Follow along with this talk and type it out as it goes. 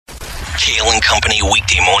Kale and Company,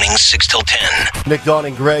 weekday mornings, 6 till 10. Nick, Dawn,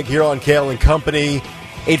 and Greg here on Kale and Company.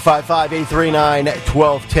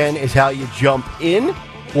 855-839-1210 is how you jump in.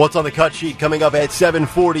 What's on the cut sheet coming up at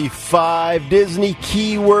 7:45? Disney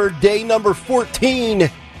keyword day number 14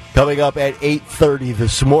 coming up at 8:30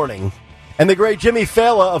 this morning. And the great Jimmy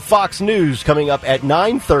Fallon of Fox News coming up at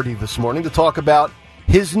 9:30 this morning to talk about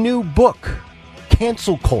his new book,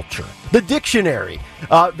 Cancel Culture, the dictionary.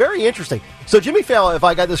 Very interesting. So Jimmy Fallon, if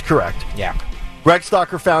I got this correct. Yeah. Greg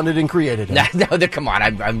Stocker founded and created him. No, come on.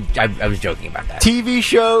 I was joking about that. TV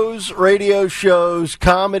shows, radio shows,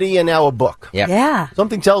 comedy, and now a book. Yep. Yeah.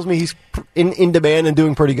 Something tells me he's in demand and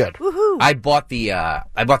doing pretty good. Woohoo. I bought the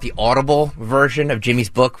Audible version of Jimmy's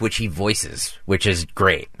book, which he voices, which is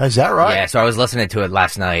great. Is that right? Yeah, so I was listening to it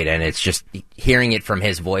last night, and it's just hearing it from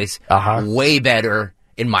his voice, way better,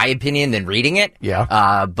 in my opinion, than reading it.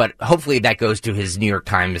 Yeah. But hopefully that goes to his New York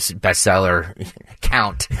Times bestseller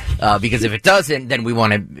count, because if it doesn't, then we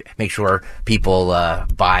want to make sure people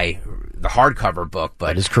buy the hardcover book. But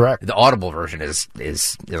that is correct. The Audible version is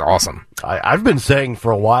awesome. I've been saying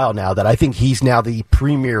for a while now that I think he's now the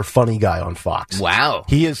premier funny guy on Fox. Wow.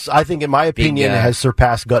 He is, I think, in my opinion, has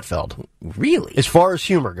surpassed Gutfeld. Really? As far as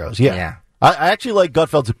humor goes, yeah. Yeah. I actually like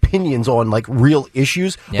Gutfeld's opinions on like real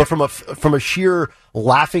issues, but from a sheer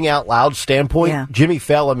laughing out loud standpoint, Jimmy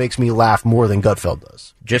Fallon makes me laugh more than Gutfeld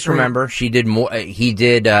does. Just remember, he did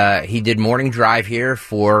morning drive here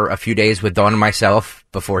for a few days with Dawn and myself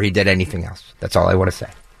before he did anything else. That's all I want to say.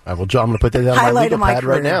 I'm going to put that down on my legal pad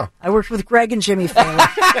right now. I worked with Greg and Jimmy Fallon.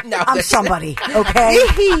 I'm somebody,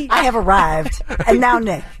 okay? I have arrived, and now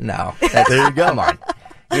Nick. No, there you go. Come on,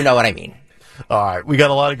 you know what I mean. All right, we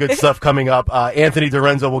got a lot of good stuff coming up. Anthony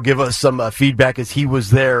Dorenzo will give us some feedback as he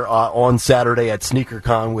was there on Saturday at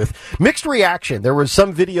SneakerCon with mixed reaction. There were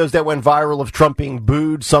some videos that went viral of Trump being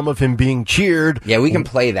booed, some of him being cheered. Yeah, we can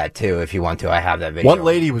play that too if you want to. I have that video. One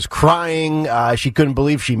lady was crying. She couldn't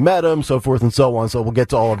believe she met him, so forth and so on. So we'll get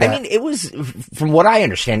to all of that. I mean, it was, from what I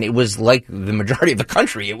understand, it was like the majority of the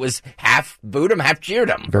country. It was half booed him, half cheered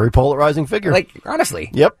him. Very polarizing figure. Like,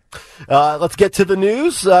 honestly. Yep. Let's get to the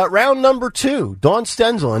news. Round number 2. Dawn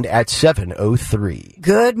Stensland at 7:03.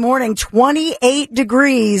 Good morning. 28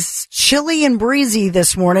 degrees, chilly and breezy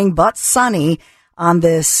this morning, but sunny on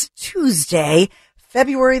this Tuesday,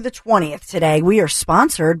 February the 20th. Today, we are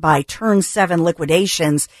sponsored by Turn 7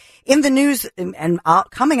 Liquidations. In the news, and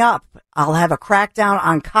coming up, I'll have a crackdown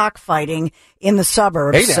on cockfighting in the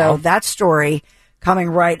suburbs. Hey, so that story coming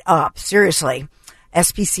right up. Seriously,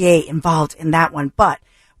 SPCA involved in that one, but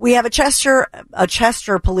we have a Chester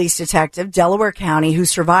police detective, Delaware County, who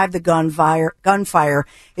survived the gunfire,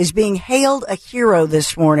 is being hailed a hero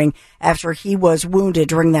this morning after he was wounded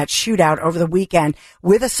during that shootout over the weekend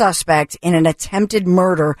with a suspect in an attempted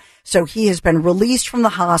murder. So he has been released from the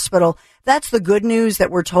hospital. That's the good news that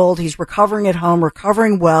we're told. He's recovering at home,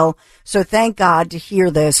 recovering well. So thank God to hear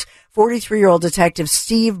this. 43-year-old detective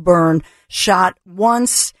Steve Byrne shot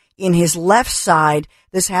once in his left side.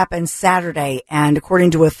 This happened Saturday, and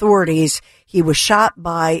according to authorities, he was shot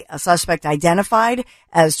by a suspect identified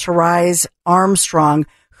as Therese Armstrong,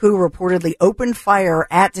 who reportedly opened fire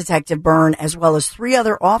at Detective Byrne, as well as 3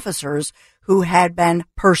 other officers who had been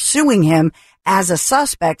pursuing him as a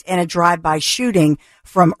suspect in a drive-by shooting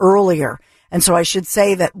from earlier. And so I should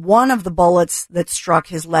say that one of the bullets that struck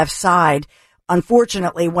his left side,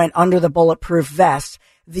 unfortunately, went under the bulletproof vest.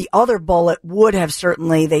 The other bullet would have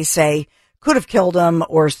certainly, they say, could have killed him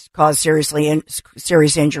or caused serious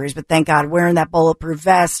injuries, but thank God wearing that bulletproof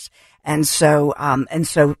vest. And so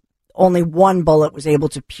only one bullet was able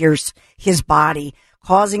to pierce his body,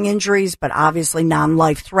 causing injuries, but obviously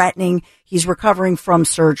non-life threatening. He's recovering from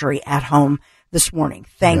surgery at home this morning.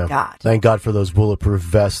 Thank God. Thank God for those bulletproof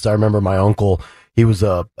vests. I remember my uncle, he was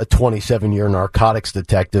a 27-year narcotics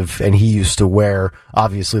detective, and he used to wear,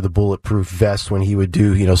 obviously, the bulletproof vest when he would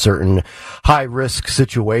do, certain high-risk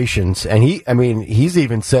situations. And he's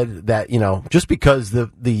even said that, just because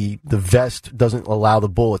the vest doesn't allow the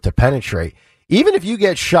bullet to penetrate, even if you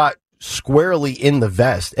get shot squarely in the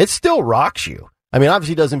vest, it still rocks you. I mean,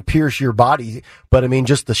 obviously it doesn't pierce your body, but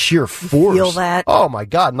just the sheer force. You feel that? Oh my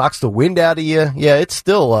God, knocks the wind out of you. Yeah, it's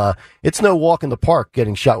still, it's no walk in the park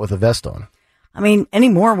getting shot with a vest on.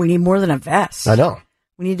 Anymore, we need more than a vest. I know.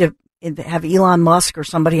 We need to have Elon Musk or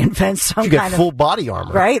somebody invent some kind of full body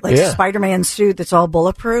armor. Right? Like a Spider-Man suit that's all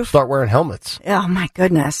bulletproof. Start wearing helmets. Oh my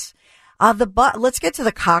goodness. Let's get to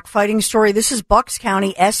the cockfighting story. This is Bucks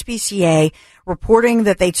County SPCA reporting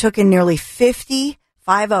that they took in nearly 50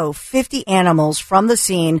 animals from the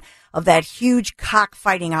scene of that huge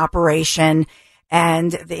cockfighting operation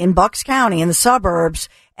and in Bucks County in the suburbs.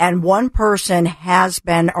 and one person has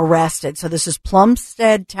been arrested. So this is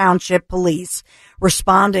Plumstead Township Police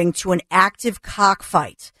responding to an active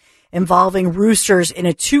cockfight involving roosters in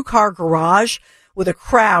a 2-car garage with a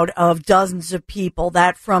crowd of dozens of people.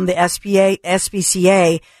 That from the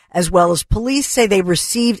SPCA, as well as police say they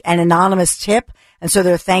received an anonymous tip, and so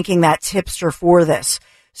they're thanking that tipster for this.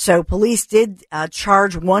 So police did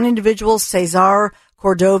charge one individual, Cesar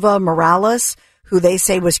Cordova Morales, who they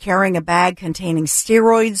say was carrying a bag containing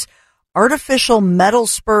steroids, artificial metal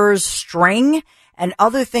spurs, string, and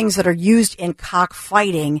other things that are used in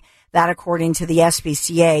cockfighting. That, according to the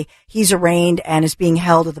SPCA, he's arraigned and is being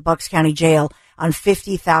held at the Bucks County Jail on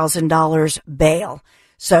 $50,000 bail.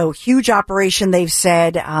 So huge operation, they've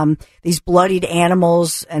said. These bloodied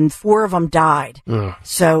animals, and 4 of them died.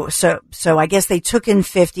 So I guess they took in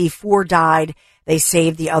 50, 4 died. They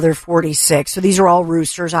saved the other 46. So these are all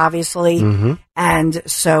roosters, obviously. And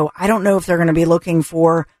so I don't know if they're going to be looking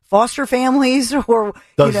for foster families or,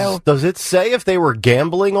 Does it say if they were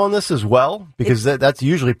gambling on this as well? Because that's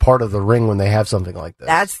usually part of the ring when they have something like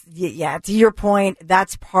this. Yeah, to your point,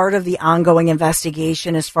 that's part of the ongoing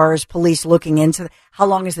investigation as far as police looking into how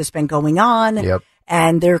long has this been going on. Yep.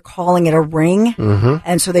 And they're calling it a ring.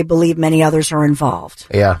 And so they believe many others are involved.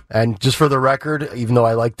 Yeah. And just for the record, even though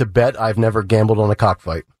I like to bet, I've never gambled on a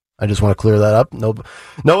cockfight. I just want to clear that up.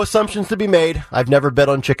 No assumptions to be made. I've never bet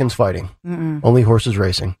on chickens fighting. Only horses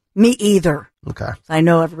racing. Me either. Okay. I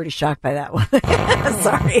know everybody's shocked by that one.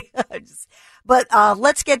 Sorry. But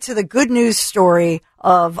let's get to the good news story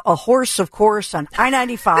of a horse, of course, on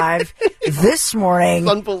I-95 this morning.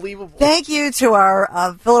 It's unbelievable. Thank you to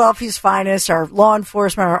our Philadelphia's finest, our law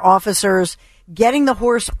enforcement, our officers, getting the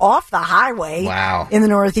horse off the highway. Wow. In the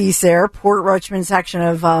Northeast there, Port Richmond section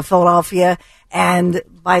of Philadelphia. And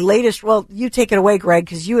by latest, well, you take it away, Greg,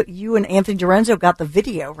 because you and Anthony Dorenzo got the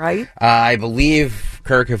video, right? I believe,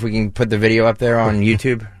 Kirk, if we can put the video up there on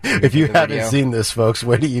YouTube. If you haven't seen this, folks,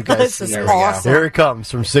 wait till you guys see This it. is awesome. Here it comes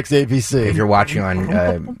from 6ABC. If you're watching on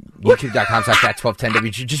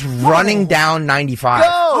youtube.com/that1210W, just running down 95.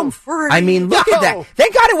 Go! I mean, look at that.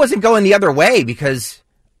 Thank God it wasn't going the other way, because...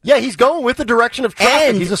 Yeah, he's going with the direction of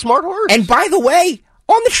traffic. He's a smart horse. And by the way,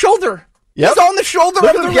 on the shoulder. Yep. He's on the shoulder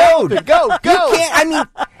of the road. Go. You can't, I mean,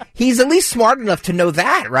 he's at least smart enough to know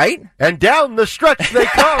that, right? And down the stretch they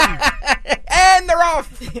come. And they're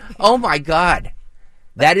off. Oh, my God.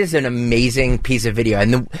 That is an amazing piece of video.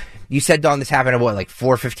 And you said, Dawn, this happened at, what, like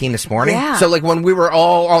 4:15 this morning? Yeah. So, like, when we were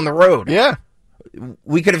all on the road. Yeah.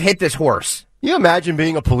 We could have hit this horse. You imagine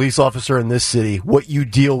being a police officer in this city, what you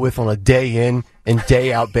deal with on a day in and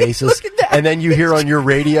day out basis, Look at that. and then you hear on your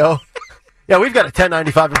radio, yeah, we've got a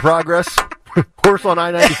 1095 in progress, horse on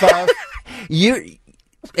I-95.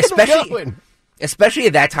 Especially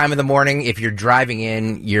at that time of the morning, if you're driving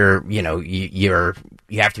in, you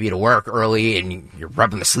have to be to work early, and you're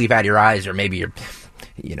rubbing the sleep out of your eyes, or maybe you're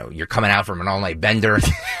coming out from an all-night bender.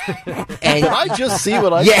 And Did I just see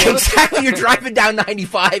what I yeah, saw? exactly. You're driving down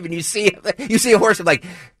 95 and you see a horse. I'm like,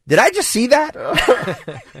 did I just see that?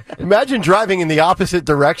 Imagine driving in the opposite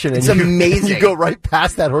direction. And It's amazing. You go right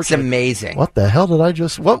past that horse. It's amazing. What the hell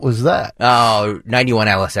what was that? Oh, 91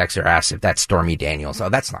 LSXer asked if that's Stormy Daniels. Oh,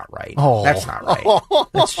 that's not right. Oh. That's not right.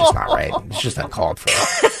 That's just not right. It's just uncalled for.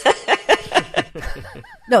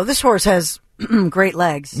 No, this horse has great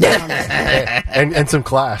legs. and some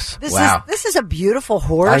class. This is a beautiful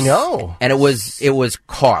horse. I know. And it was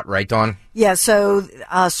caught, right, Dawn? Yeah, so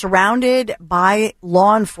surrounded by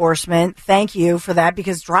law enforcement. Thank you for that,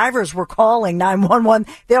 because drivers were calling 911.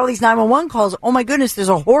 They had all these 911 calls. Oh my goodness, there's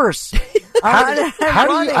a horse. How do you,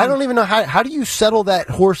 I don't even know how do you settle that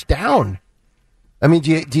horse down? I mean,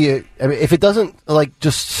 do you I mean, if it doesn't like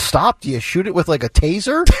just stop, do you shoot it with like a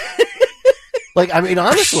taser? Like, I mean,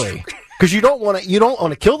 honestly, because you don't want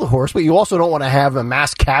to kill the horse, but you also don't want to have a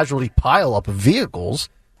mass casualty pile up of vehicles.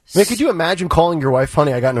 I mean, could you imagine calling your wife,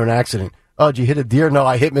 honey, I got into an accident? Oh, did you hit a deer? No,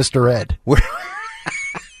 I hit Mr. Ed.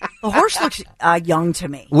 The horse looks young to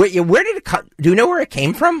me. Where did it come? Do you know where it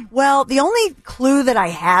came from? Well, the only clue that I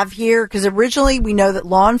have here, because originally we know that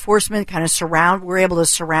law enforcement kind of were able to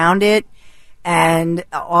surround it, and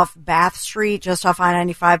off Bath Street, just off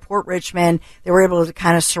I-95, Port Richmond, they were able to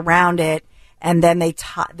kind of surround it. And then they,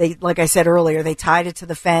 like I said earlier, they tied it to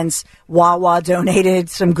the fence. Wawa donated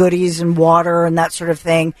some goodies and water and that sort of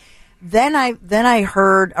thing. Then I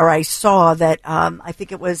heard, or I saw that, I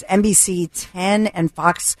think it was NBC 10 and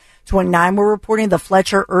Fox 29 were reporting the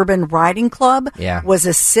Fletcher Urban Riding Club was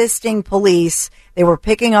assisting police. They were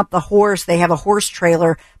picking up the horse. They have a horse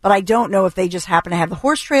trailer, but I don't know if they just happen to have the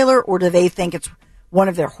horse trailer, or do they think it's one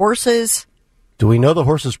of their horses? Do we know the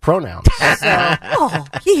horse's pronouns? So,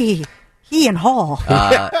 he. He and Hall.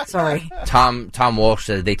 Sorry. Tom Walsh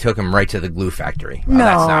said they took him right to the glue factory. Oh, No.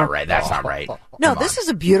 that's not right. That's not right. No, this is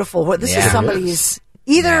a beautiful horse. This Yeah. is somebody's,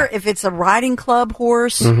 either if it's a riding club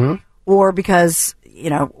horse or because,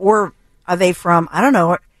 or are they from, I don't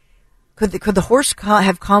know, could the horse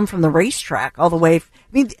have come from the racetrack all the way?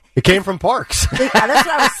 It came from Parks. That's what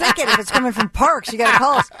I was thinking. If it's coming from Parks, you got to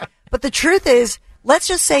call us. But the truth is, let's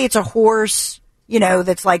just say it's a horse,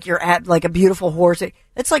 that's like you're at like a beautiful horse.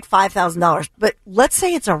 It's like $5,000. But let's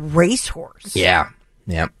say it's a race horse. Yeah.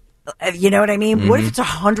 Yep. You know what I mean? What if it's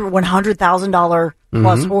 $100,000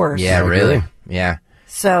 plus horse? Yeah, really. Yeah.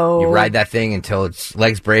 So you ride that thing until its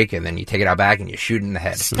legs break, and then you take it out back and you shoot it in the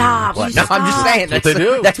head. Stop. What? You No, stop. I'm just saying. That's what they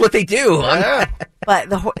do. That's what they do. Yeah. But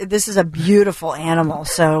this is a beautiful animal.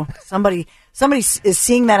 So somebody is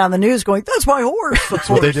seeing that on the news going, that's my horse. That's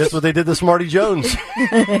what they did to Smarty Jones.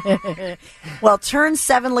 Well, Turn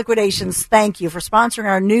 7 Liquidations, thank you for sponsoring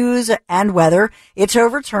our news and weather. It's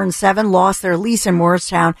over. Turn 7 lost their lease in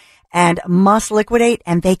Morristown and must liquidate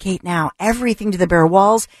and vacate now. Everything to the bare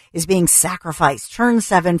walls is being sacrificed. Turn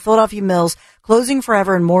 7, Philadelphia Mills, closing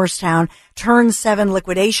forever in Morristown. Turn 7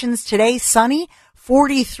 Liquidations. Today, sunny,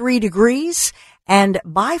 43 degrees. And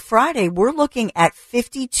by Friday, we're looking at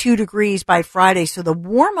 52 degrees by Friday. So the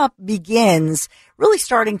warm-up begins really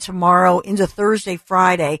starting tomorrow into Thursday,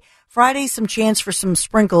 Friday. Friday, some chance for some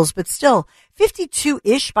sprinkles, but still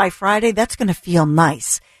 52-ish by Friday. That's going to feel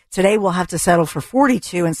nice. Today, we'll have to settle for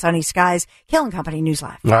 42 and sunny skies. Killing Company News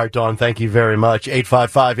Live. All right, Dawn, thank you very much.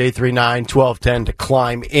 855-839-1210 to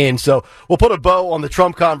climb in. So we'll put a bow on the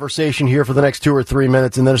Trump conversation here for the next 2 or 3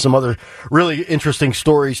 minutes, and then there's some other really interesting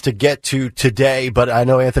stories to get to today. But I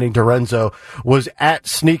know Anthony Dorenzo was at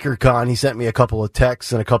SneakerCon. He sent me a couple of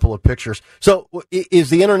texts and a couple of pictures. So is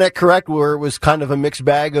the internet correct where it was kind of a mixed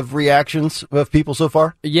bag of reactions of people so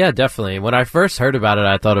far? Yeah, definitely. When I first heard about it,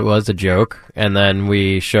 I thought it was a joke, and then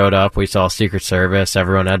we showed up, we saw Secret Service,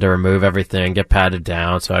 everyone had to remove everything, get patted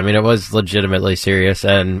down. So, I mean, it was legitimately serious,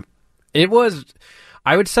 and it was,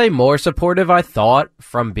 I would say, more supportive, I thought,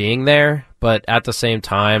 from being there. But at the same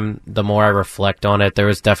time, the more I reflect on it, there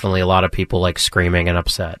was definitely a lot of people like screaming and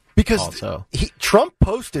upset. Because also. Trump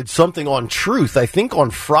posted something on Truth, I think on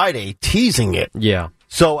Friday, teasing it. Yeah.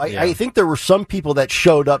 So I think there were some people that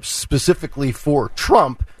showed up specifically for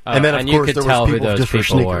Trump, and then of you course could there tell was who people those just for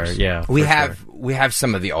people sneakers. were. Yeah, We have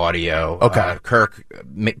some of the audio. Okay. Kirk,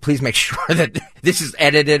 please make sure that this is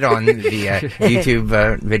edited on the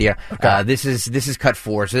YouTube video. Okay. This is cut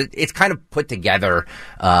 4, so it's kind of put together.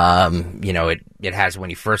 It has when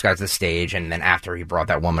he first got to the stage, and then after he brought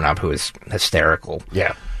that woman up who was hysterical.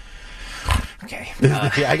 Yeah. Okay.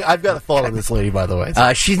 I've got a thought on this lady, by the way.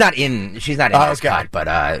 She's not in this cut,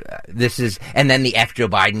 but this is, and then the F Joe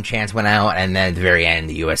Biden chants went out, and then at the very end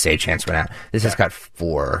the USA chants went out. This is cut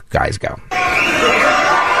 4. Guys, go.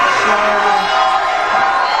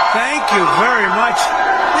 Thank you very much.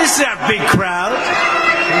 This is a big crowd,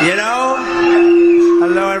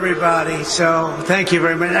 Hello, everybody. So, thank you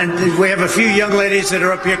very much. And we have a few young ladies that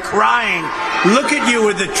are up here crying. Look at you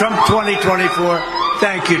with the Trump 2024.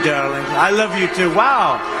 Thank you, darling. I love you, too.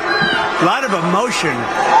 Wow. A lot of emotion.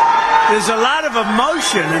 There's a lot of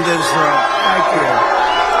emotion in this room.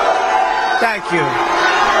 Thank you.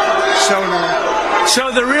 So nice.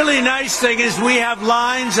 So the really nice thing is we have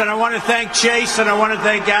lines, and I want to thank Chase and I want to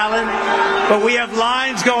thank Alan, but we have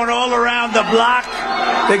lines going all around the block.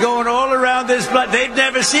 They're going all around this block. They've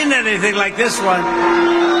never seen anything like this one.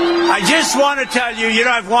 I just want to tell you,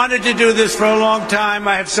 I've wanted to do this for a long time.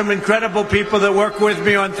 I have some incredible people that work with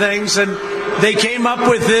me on things, and they came up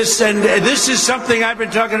with this, and this is something I've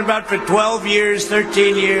been talking about for 12 years,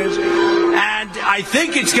 13 years, and I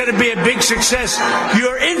think it's going to be a big success.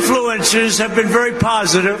 Your influencers have been very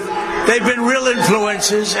positive. They've been real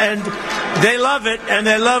influencers, and they love it, and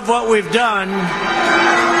they love what we've done.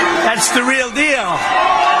 That's the real deal.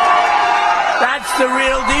 That's the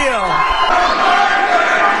real deal.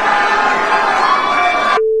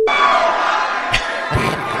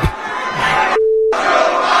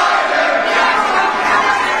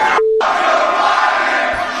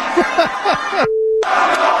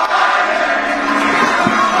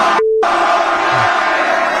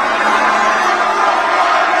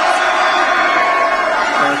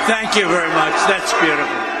 Thank you very much. That's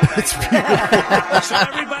beautiful. It's beautiful. So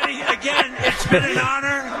everybody, again, it's been an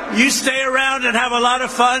honor. You stay around and have a lot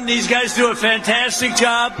of fun. These guys do a fantastic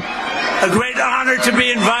job. A great honor to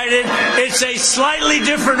be invited. It's a slightly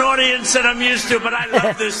different audience than I'm used to, but I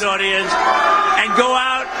love this audience. And go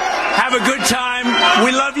out, have a good time.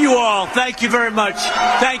 We love you all. Thank you very much.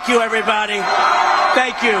 Thank you, everybody.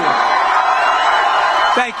 Thank you.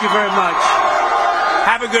 Thank you very much.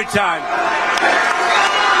 Have a good time.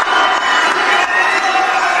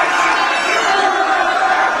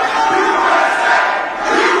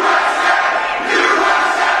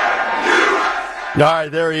 All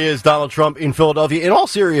right, there he is, Donald Trump in Philadelphia. In all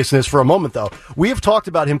seriousness, for a moment, though, we have talked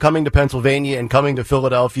about him coming to Pennsylvania and coming to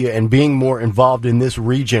Philadelphia and being more involved in this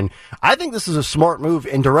region. I think this is a smart move,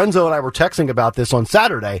 and Dorenzo and I were texting about this on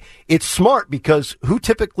Saturday. It's smart because who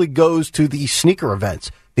typically goes to these sneaker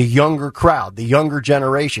events? The younger crowd, the younger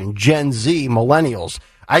generation, Gen Z, millennials.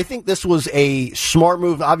 I think this was a smart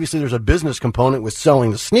move. Obviously, there's a business component with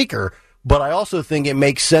selling the sneaker, but I also think it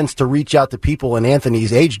makes sense to reach out to people in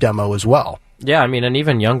Anthony's age demo as well. Yeah, I mean, and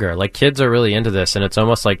even younger. Like, kids are really into this, and it's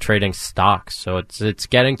almost like trading stocks. So it's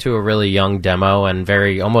getting to a really young demo and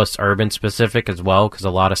very almost urban specific as well, because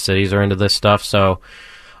a lot of cities are into this stuff. So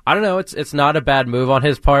I don't know. It's not a bad move on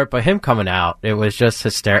his part, but him coming out, it was just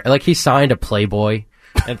hysterical. Like, he signed a Playboy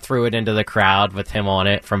and threw it into the crowd with him on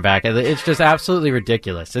it from back. It's just absolutely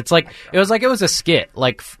ridiculous. It was a skit,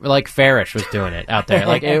 like Farish was doing it out there.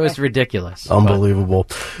 Like, it was ridiculous. Unbelievable.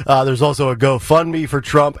 There's also a GoFundMe for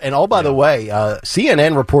Trump. And by the way,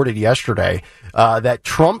 CNN reported yesterday that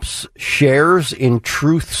Trump's shares in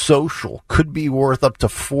Truth Social could be worth up to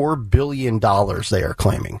 $4 billion, they are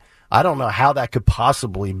claiming. I don't know how that could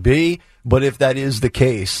possibly be, but if that is the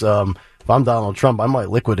case, if I'm Donald Trump, I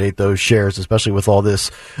might liquidate those shares, especially with all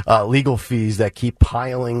this legal fees that keep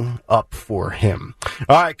piling up for him.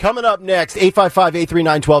 All right, coming up next,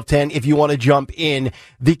 855-839-1210, if you want to jump in.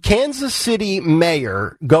 The Kansas City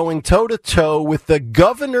mayor going toe-to-toe with the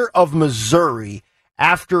governor of Missouri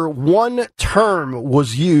after one term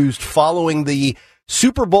was used following the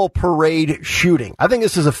Super Bowl parade shooting. I think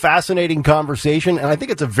this is a fascinating conversation, and I think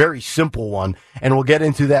it's a very simple one, and we'll get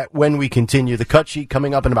into that when we continue. The cut sheet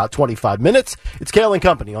coming up in about 25 minutes. It's Kale and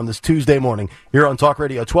Company on this Tuesday morning here on Talk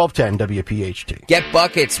Radio 1210 WPHT. Get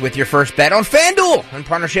buckets with your first bet on FanDuel in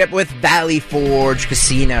partnership with Valley Forge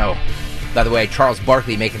Casino. By the way, Charles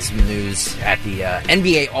Barkley making some news at the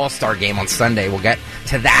NBA All-Star Game on Sunday. We'll get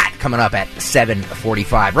to that coming up at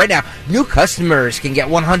 7:45. Right now, new customers can get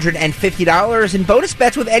 $150 in bonus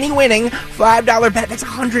bets with any winning $5 bet. That's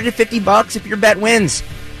 $150 if your bet wins.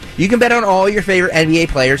 You can bet on all your favorite NBA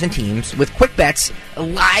players and teams with quick bets,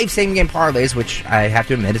 live same-game parlays, which I have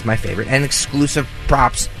to admit is my favorite, and exclusive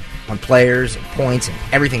props on players, points, and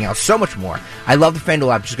everything else. So much more. I love the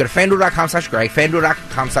FanDuel app. Just go to FanDuel.com/Greg,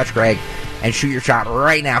 FanDuel.com/Greg, and shoot your shot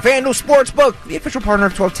right now. FanDuel Sportsbook, the official partner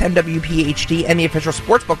of 1210 WPHT and the official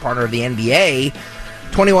sportsbook partner of the NBA.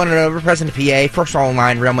 21 and over, present to PA. First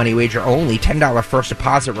online, real money wager only. $10 first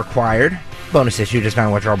deposit required. Bonus issue does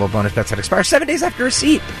not withdrawable bonus bets that expire 7 days after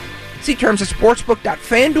receipt. See terms at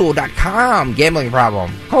sportsbook.fanduel.com. Gambling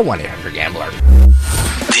problem? Call 1-800-GAMBLER.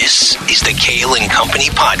 This is the Kale and Company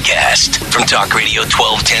podcast from Talk Radio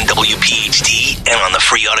 1210 WPHT and on the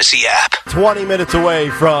free Odyssey app. 20 minutes away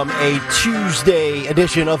from a Tuesday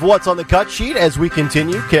edition of What's on the Cut Sheet as we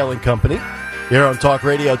continue. Kale and Company here on Talk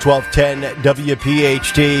Radio 1210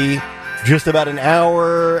 WPHT. Just about an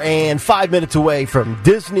hour and 5 minutes away from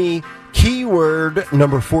Disney keyword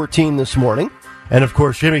number 14 this morning. And, of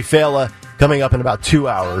course, Jimmy Fallon coming up in about 2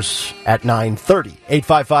 hours at 9:30.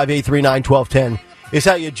 855-839-1210 is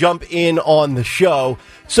how you jump in on the show.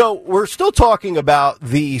 So we're still talking about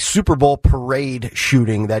the Super Bowl parade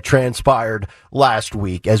shooting that transpired last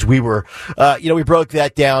week as we were, we broke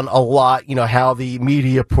that down a lot, how the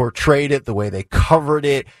media portrayed it, the way they covered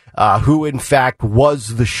it, who in fact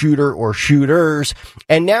was the shooter or shooters.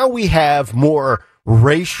 And now we have more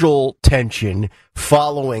racial tension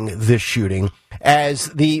following this shooting as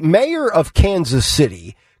the mayor of Kansas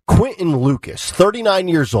City, Quentin Lucas, 39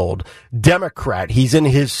 years old, Democrat. He's in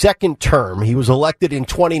his second term. He was elected in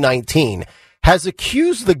 2019, has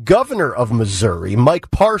accused the governor of Missouri,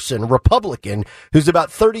 Mike Parson, Republican, who's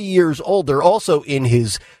about 30 years older, also in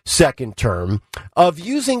his second term, of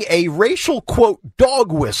using a racial, quote,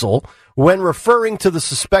 dog whistle when referring to the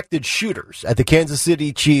suspected shooters at the Kansas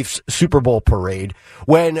City Chiefs Super Bowl parade,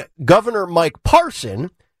 when Governor Mike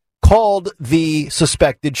Parson called the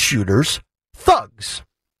suspected shooters thugs.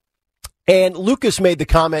 And Lucas made the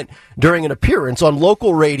comment during an appearance on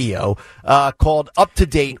local radio called Up to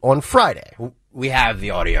Date on Friday. We have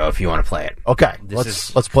the audio if you want to play it. Okay,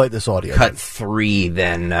 let's play this audio. Cut 3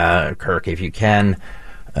 then, Kirk, if you can.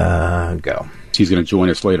 Go. He's going to join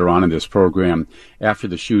us later on in this program. After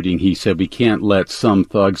the shooting, he said, we can't let some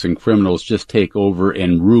thugs and criminals just take over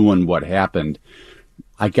and ruin what happened.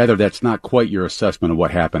 I gather that's not quite your assessment of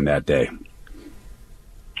what happened that day.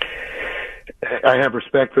 I have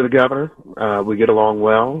respect for the governor. We get along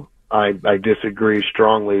well. I disagree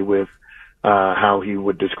strongly with how he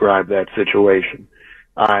would describe that situation.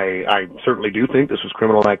 I certainly do think this was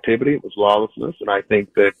criminal activity. It was lawlessness, and I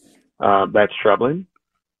think that that's troubling.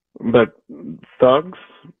 But thugs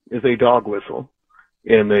is a dog whistle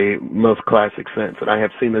in the most classic sense, and I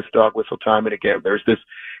have seen this dog whistle time and again. There's this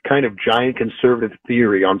kind of giant conservative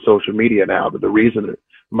theory on social media now that the reason that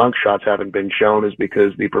mugshots haven't been shown is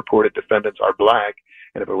because the purported defendants are black,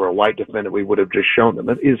 and if it were a white defendant, we would have just shown them.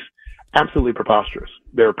 That is absolutely preposterous.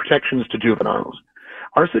 There are protections to juveniles.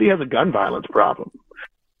 Our city has a gun violence problem.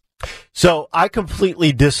 So I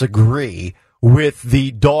completely disagree with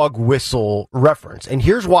the dog whistle reference. And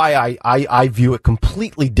here's why I view it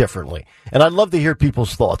completely differently. And I'd love to hear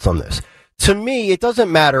people's thoughts on this. To me, it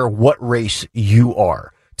doesn't matter what race you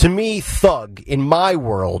are. To me, thug, in my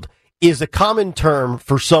world, is a common term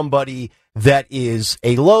for somebody that is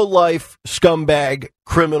a low-life, scumbag,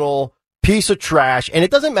 criminal, piece of trash. And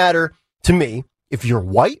it doesn't matter to me if you're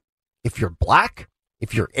white, if you're black,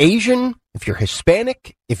 if you're Asian, if you're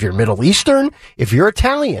Hispanic, if you're Middle Eastern, if you're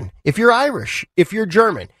Italian, if you're Irish, if you're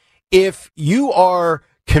German, if you are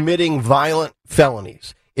committing violent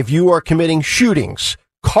felonies, if you are committing shootings,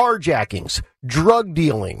 carjackings, drug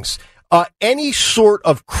dealings, any sort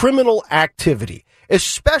of criminal activity,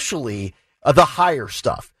 especially the higher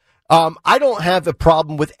stuff, I don't have a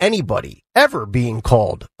problem with anybody ever being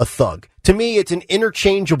called a thug. To me, it's an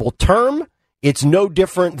interchangeable term. It's no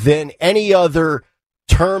different than any other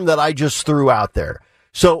term that I just threw out there.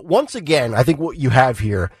 So once again, I think what you have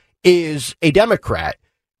here is a Democrat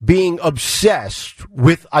being obsessed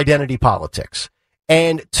with identity politics.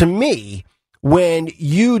 And to me, when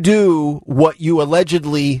you do what you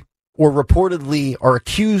allegedly or reportedly are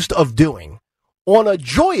accused of doing on a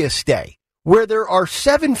joyous day where there are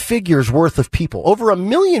 7 figures worth of people, over 1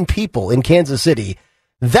 million people in Kansas City,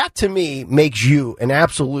 that to me makes you an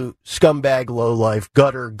absolute scumbag, lowlife,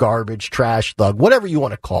 gutter, garbage, trash, thug, whatever you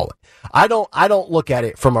want to call it. I don't look at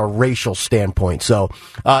it from a racial standpoint. So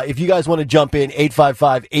if you guys want to jump in,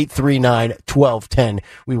 855-839-1210,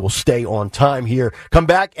 we will stay on time here. Come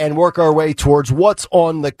back and work our way towards what's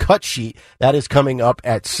on the cut sheet. That is coming up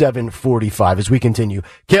at 7:45 as we continue.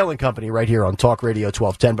 Kale and Company right here on Talk Radio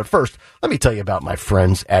 1210. But first, let me tell you about my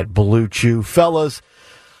friends at Blue Chew. Fellas,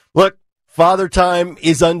 look, Father Time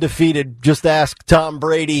is undefeated. Just ask Tom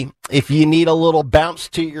Brady. If you need a little bounce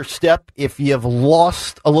to your step, if you've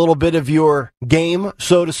lost a little bit of your game,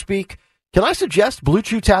 so to speak, can I suggest Blue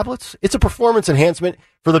Chew tablets? It's a performance enhancement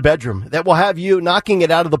for the bedroom that will have you knocking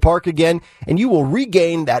it out of the park again, and you will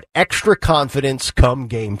regain that extra confidence come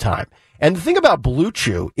game time. And the thing about Blue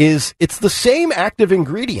Chew is it's the same active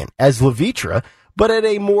ingredient as Levitra, but at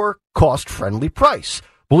a more cost-friendly price.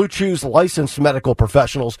 Blue Chew's licensed medical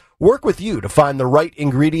professionals work with you to find the right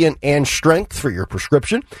ingredient and strength for your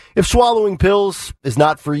prescription. If swallowing pills is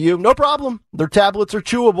not for you, no problem. Their tablets are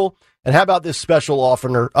chewable. And how about this special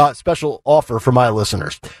offer for my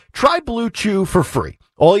listeners? Try Blue Chew for free.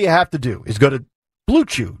 All you have to do is go to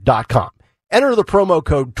BlueChew.com, enter the promo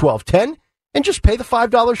code 1210, and just pay the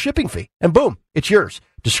 $5 shipping fee. And boom, it's yours.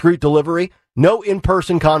 Discreet delivery, no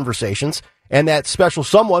in-person conversations. And that special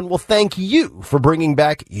someone will thank you for bringing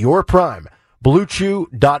back your prime.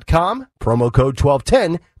 BlueChew.com, promo code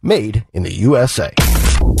 1210, made in the USA.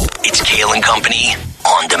 It's Kale and Company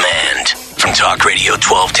on demand from Talk Radio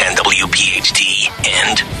 1210 WPHT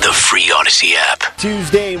and the free Odyssey app.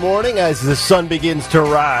 Tuesday morning as the sun begins to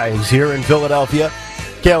rise here in Philadelphia.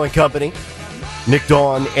 Kale and Company, Nick,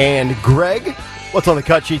 Dawn, and Greg. What's on the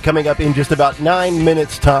cut sheet coming up in just about 9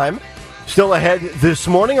 minutes' time. Still ahead this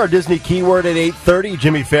morning, our Disney keyword at 8:30,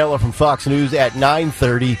 Jimmy Fallon from Fox News at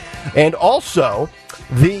 9:30, and also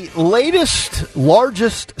the latest,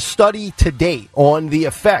 largest study to date on the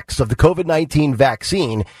effects of the COVID-19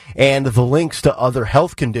 vaccine and the links to other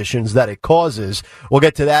health conditions that it causes. We'll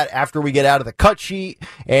get to that after we get out of the cut sheet,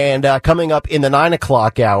 and coming up in the 9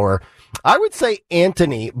 o'clock hour, I would say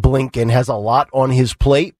Antony Blinken has a lot on his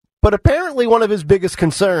plate, but apparently one of his biggest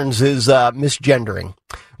concerns is misgendering.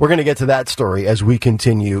 We're going to get to that story as we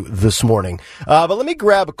continue this morning. But let me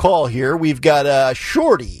grab a call here. We've got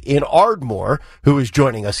Shorty in Ardmore who is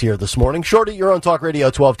joining us here this morning. Shorty, you're on Talk Radio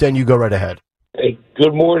 1210. You go right ahead. Hey,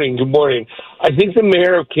 good morning. Good morning. I think the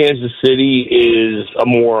mayor of Kansas City is a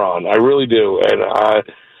moron. I really do. And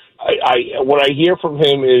what I hear from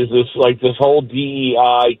him is this whole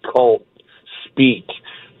DEI cult speak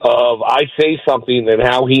of I say something and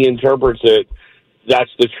how he interprets it,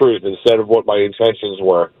 that's the truth instead of what my intentions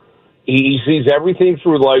were. He sees everything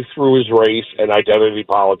through life through his race and identity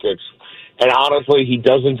politics. And honestly, he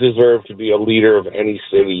doesn't deserve to be a leader of any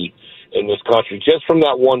city in this country, just from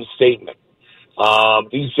that one statement.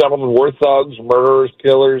 These gentlemen were thugs, murderers,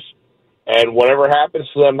 killers. And whatever happens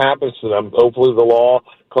to them, happens to them. Hopefully the law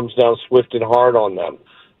comes down swift and hard on them.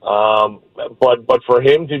 But for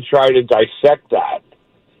him to try to dissect that,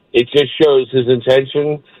 it just shows his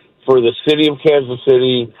intention for the city of Kansas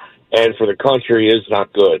City and for the country is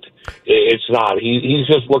not good. It's not. He's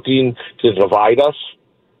just looking to divide us.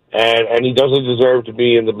 And he doesn't deserve to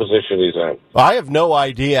be in the position he's in. I have no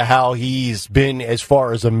idea how he's been as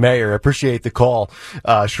far as a mayor. I appreciate the call,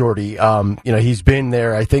 Shorty. He's been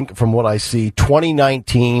there, I think, from what I see,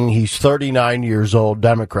 2019. He's 39 years old,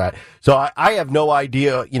 Democrat. So I have no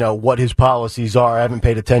idea, what his policies are. I haven't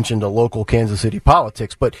paid attention to local Kansas City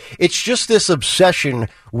politics, but it's just this obsession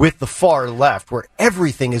with the far left where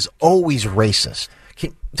everything is always racist.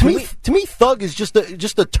 To me, thug is just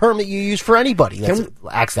a term that you use for anybody that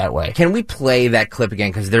acts that way. Can we play that clip again?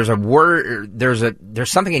 Because there's a word, there's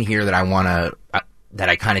something in here that I want to that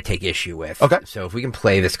I kind of take issue with. Okay. So if we can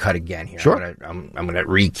play this cut again here, sure. I'm gonna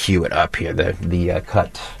re-cue it up here. The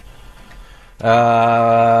cut.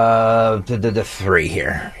 The 3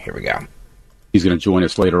 here. Here we go. He's going to join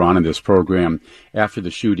us later on in this program. After the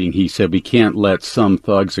shooting, he said, we can't let some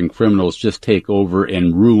thugs and criminals just take over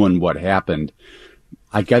and ruin what happened.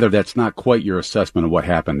 I gather that's not quite your assessment of what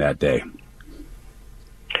happened that day.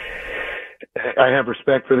 I have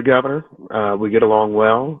respect for the governor. We get along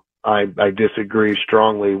well. I disagree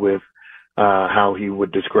strongly with how he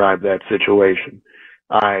would describe that situation.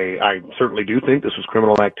 I certainly do think this was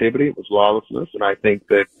criminal activity. It was lawlessness, and I think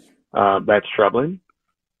that that's troubling.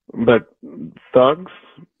 But thugs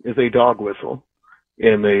is a dog whistle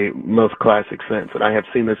in the most classic sense. And I have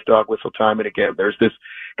seen this dog whistle time and again. There's this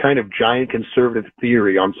kind of giant conservative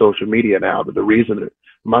theory on social media now that the reason that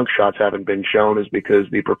mugshots haven't been shown is because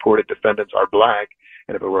the purported defendants are black.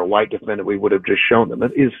 And if it were a white defendant, we would have just shown them.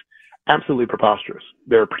 That is absolutely preposterous.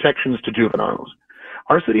 There are protections to juveniles.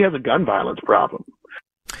 Our city has a gun violence problem.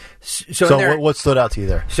 So what stood out to you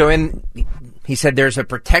there? He said there's a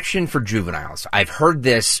protection for juveniles. I've heard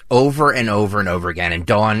this over and over and over again, and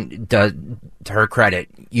Dawn, to her credit,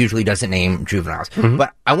 usually doesn't name juveniles. Mm-hmm.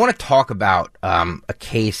 But I want to talk about a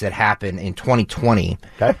case that happened in 2020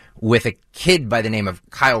 with a kid by the name of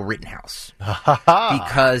Kyle Rittenhouse.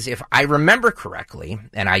 Because if I remember correctly,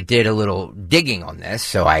 and I did a little digging on this,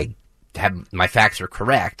 so I have my facts are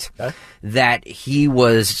correct, that he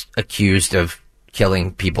was accused of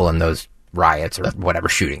killing people in those riots or whatever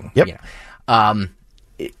shooting. Yep.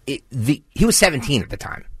 He was 17 at the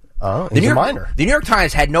time. Oh, he's a minor. The New York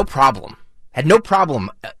Times had no problem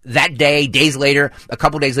that day, days later, a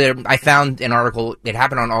couple days later. I found an article. It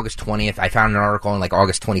happened on August 20th. I found an article on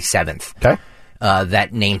August 27th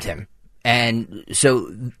that named him. And so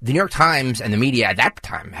the New York Times and the media at that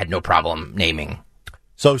time had no problem naming.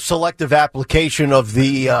 So selective application of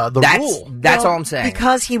the rule. That's all I'm saying.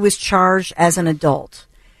 Because he was charged as an adult.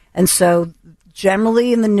 And so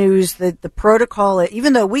generally in the news, the protocol,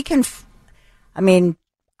 even though we can,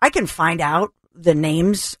 I can find out the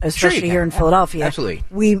names, especially here in Philadelphia. Absolutely.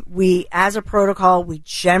 We, as a protocol, we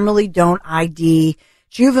generally don't ID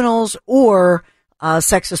juveniles or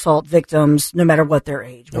sex assault victims, no matter what their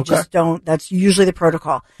age. We just don't. That's usually the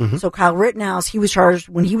protocol. Mm-hmm. So Kyle Rittenhouse,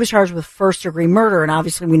 when he was charged with first degree murder, and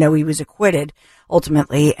obviously we know he was acquitted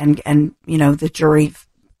ultimately, and the jury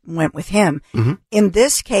went with him. Mm-hmm. In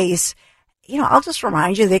this case, I'll just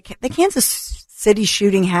remind you that the Kansas City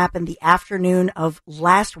shooting happened the afternoon of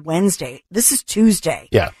last Wednesday. This is Tuesday.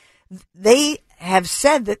 Yeah. They have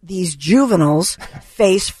said that these juveniles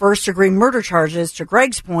face first-degree murder charges, to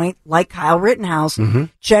Greg's point, like Kyle Rittenhouse. Mm-hmm.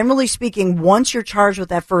 Generally speaking, once you're charged with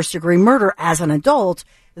that first-degree murder as an adult,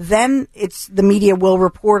 then the media will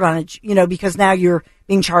report on it, because now you're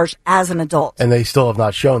being charged as an adult. And they still have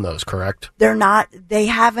not shown those, correct? They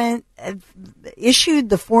haven't issued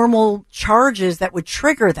the formal charges that would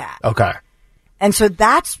trigger that. Okay. And so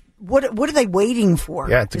that's, what are they waiting for?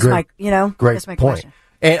 Yeah, it's a great that's my point. Question.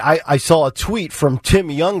 And I saw a tweet from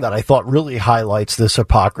Tim Young that I thought really highlights this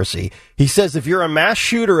hypocrisy. He says, if you're a mass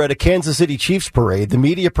shooter at a Kansas City Chiefs parade, the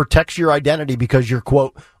media protects your identity because you're,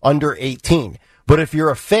 quote, under 18. But if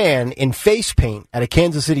you're a fan in face paint at a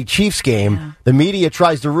Kansas City Chiefs game, the media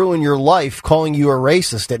tries to ruin your life, calling you a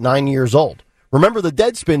racist at 9 years old. Remember the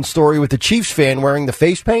Deadspin story with the Chiefs fan wearing the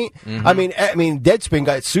face paint? Mm-hmm. I mean, Deadspin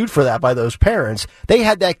got sued for that by those parents. They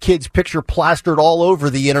had that kid's picture plastered all over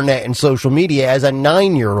the internet and social media as a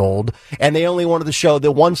 9-year-old, and they only wanted to show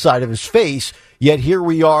the one side of his face. Yet here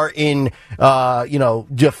we are in,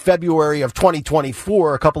 February of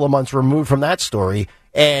 2024, a couple of months removed from that story,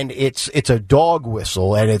 and it's a dog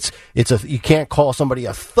whistle, and you can't call somebody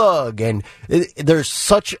a thug, and there's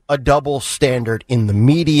such a double standard in the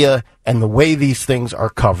media and the way these things are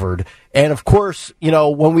covered. And of course,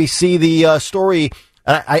 when we see the story,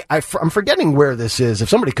 I'm forgetting where this is. If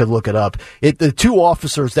somebody could look it up, the two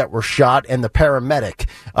officers that were shot and the paramedic,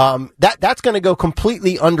 that's going to go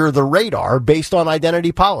completely under the radar based on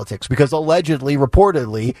identity politics, because allegedly,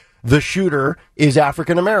 reportedly, the shooter is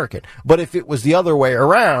African American. But if it was the other way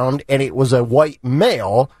around and it was a white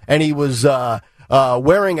male and he was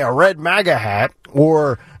wearing a red MAGA hat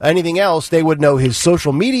or anything else, they would know his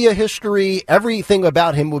social media history. Everything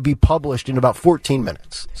about him would be published in about 14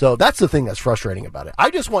 minutes. So that's the thing that's frustrating about it.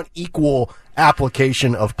 I just want equal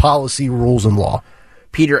application of policy, rules, and law.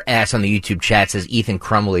 Peter S. on the YouTube chat says Ethan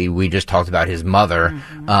Crumley, we just talked about his mother,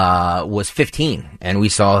 was 15, and we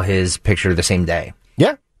saw his picture the same day.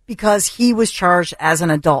 Yeah. Because he was charged as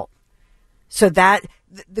an adult. So that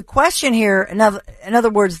the question here, in other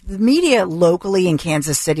words, the media locally in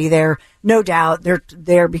Kansas City, there, no doubt, they're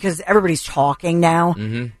there because everybody's talking now.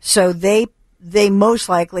 Mm-hmm. So they most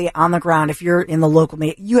likely on the ground, if you're in the local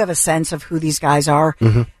media, you have a sense of who these guys are.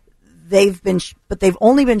 Mm-hmm. They've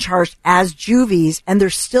only been charged as juvies, and they're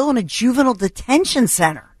still in a juvenile detention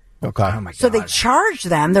center. Okay. Oh my God. So they charged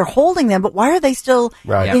them, they're holding them, but why are they still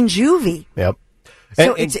in juvie? Yep.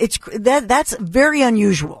 So that's very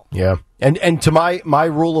unusual. Yeah. And to my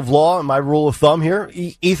rule of law and my rule of thumb here,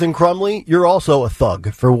 Ethan Crumley, you're also a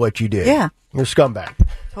thug for what you did. Yeah. You're a scumbag.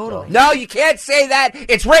 Totally. So. No, you can't say that.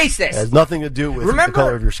 It's racist. It has nothing to do with the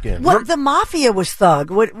color of your skin. What, the mafia was thug.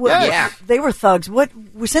 Yeah. They were thugs.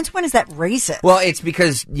 Since when is that racist? Well, it's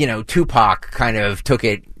because, Tupac kind of took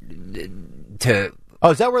it to...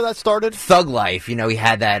 Oh, is that where that started? Thug life. He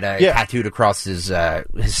had that tattooed across his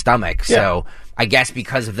stomach. So I guess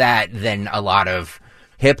because of that, then a lot of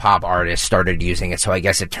hip-hop artists started using it. So I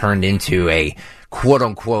guess it turned into a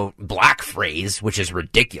quote-unquote black phrase, which is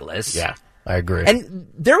ridiculous. Yeah, I agree. And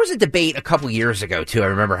there was a debate a couple years ago, too. I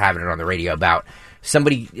remember having it on the radio about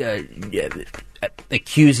somebody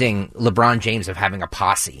accusing LeBron James of having a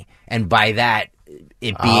posse. And by that,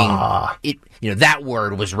 it being that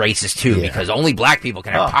word was racist too, because only black people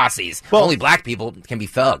can have posses. Well, only black people can be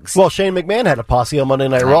thugs. Well, Shane McMahon had a posse on Monday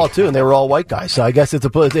Night Raw too, and they were all white guys. So I guess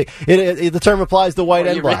the term applies to white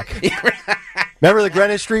and black. Remember the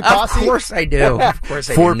Greenwich Street posse? Of course I do. Of course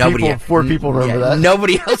I do. Four people remember that.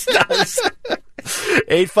 Nobody else does.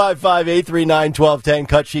 855-839-1210.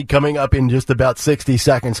 Cut sheet coming up in just about 60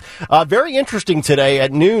 seconds. Very interesting today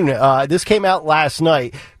at noon. This came out last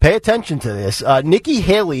night. Pay attention to this. Nikki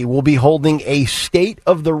Haley will be holding a State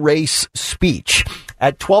of the Race speech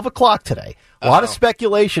at 12 o'clock today. A lot of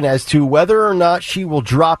speculation as to whether or not she will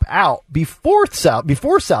drop out before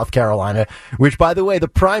South Carolina, which, by the way, the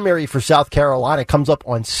primary for South Carolina comes up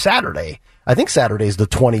on Saturday. I think Saturday is the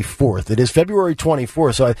 24th. It is February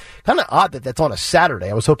 24th, so kind of odd that that's on a Saturday.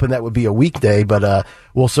 I was hoping that would be a weekday, but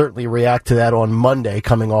we'll certainly react to that on Monday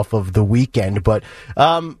coming off of the weekend. But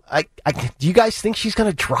do you guys think she's going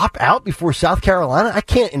to drop out before South Carolina? I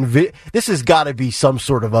can't this has got to be some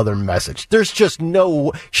sort of other message. There's just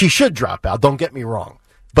she should drop out, don't get me wrong.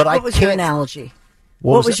 But what was your analogy?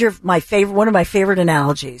 What was one of my favorite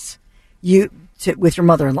analogies with your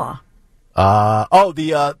mother-in-law?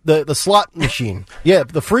 The slot machine. Yeah,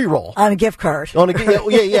 the free roll. On a gift card. At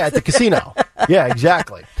the casino. Yeah,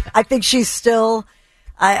 exactly. I think she's still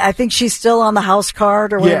on the house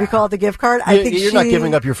card or whatever you call it, the gift card. I think you're not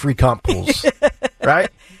giving up your free comp pools, right?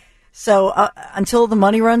 So until the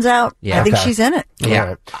money runs out, I think she's in it. Yeah,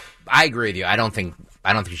 right. I agree with you. I don't think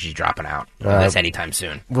she's dropping out anytime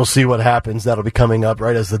soon. We'll see what happens. That'll be coming up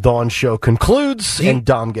right as the Dawn Show concludes and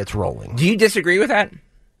Dom gets rolling. Do you disagree with that?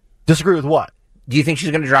 Disagree with what? Do you think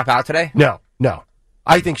she's going to drop out today? No.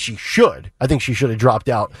 I think she should. I think she should have dropped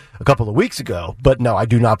out a couple of weeks ago, but no, I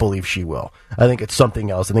do not believe she will. I think it's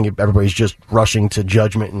something else. I think everybody's just rushing to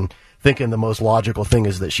judgment and thinking the most logical thing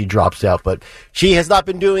is that she drops out, but she has not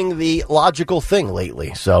been doing the logical thing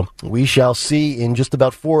lately. So we shall see in just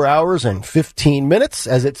about 4 hours and 15 minutes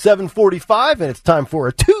as it's 7:45 and it's time for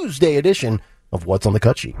a Tuesday edition of What's on the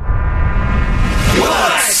Cut Sheet.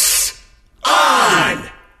 What's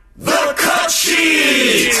on the Cut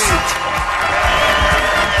Sheet?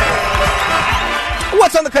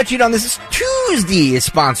 What's on the Cut Sheet on this Tuesday is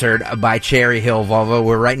sponsored by Cherry Hill Volvo,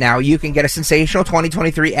 where right now you can get a sensational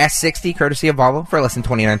 2023 S60 courtesy of Volvo for less than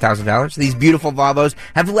 $29,000. These beautiful Volvos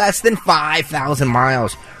have less than 5,000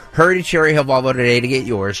 miles. Hurry to Cherry Hill Volvo today to get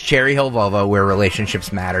yours. Cherry Hill Volvo, where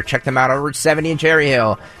relationships matter. Check them out on Route 70 in Cherry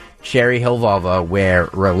Hill. Cherry Hill Volvo, where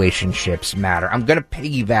relationships matter. I'm going to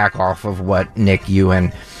piggyback off of what, Nick, you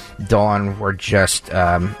and Dawn were just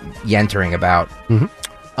yentering about.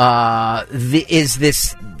 Is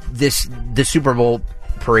the Super Bowl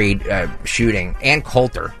parade shooting? Ann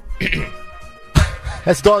Coulter.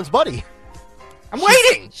 That's Dawn's buddy. I'm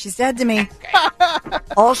waiting. She's dead to me.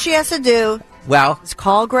 All she has to do is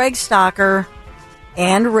call Greg Stocker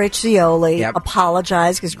and Rich Zioli,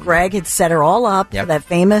 apologize, because Greg had set her all up for that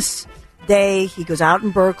famous day. He goes out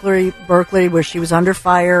in Berkeley, where she was under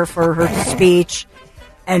fire for her speech,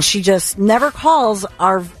 and she just never calls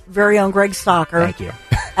our very own Greg Stocker. Thank you.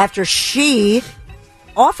 After she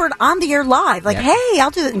offered on the air live, like, hey,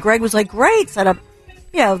 I'll do it. And Greg was like, great, set up,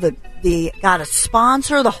 got a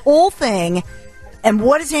sponsor, the whole thing. And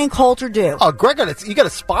what does Ann Coulter do? Oh, Greg you got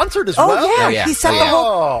it sponsored as well? Oh, yeah. He set the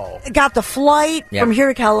whole, got the flight from here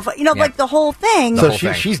to California, like the whole thing.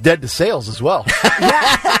 So she's dead to sales as well.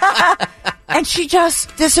 And she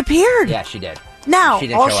just disappeared. Yeah, she did. Now,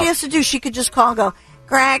 all she has to do, she could just call and go,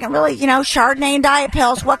 Greg, I'm really, Chardonnay and diet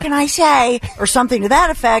pills, what can I say? Or something to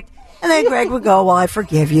that effect. And then Greg would go, well, I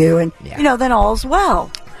forgive you. And, then all's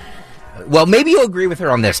well. Well, maybe you'll agree with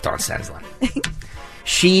her on this, Dawn Sensland.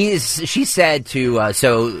 She said to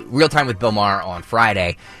Real Time with Bill Maher on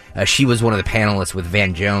Friday. She was one of the panelists with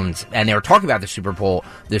Van Jones, and they were talking about the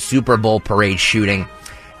Super Bowl parade shooting.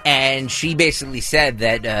 And she basically said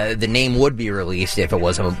that the name would be released if it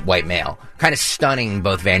was a white male. Kind of stunning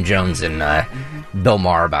both Van Jones and Bill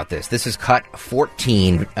Maher about this. This is cut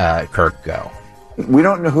 14. Kirk, go. We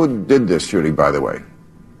don't know who did this shooting, by the way.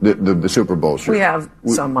 The Super Bowl shooting. We have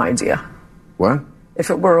some idea. What? If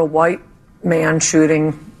it were a white man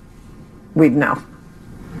shooting, we'd know.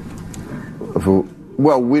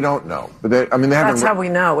 Well, we don't know. But they haven't. That's how we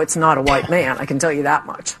know it's not a white man. I can tell you that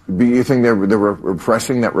much. But you think they were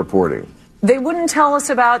repressing that reporting? They wouldn't tell us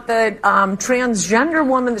about the transgender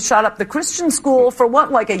woman that shot up the Christian school for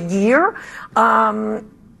like a year.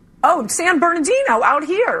 San Bernardino out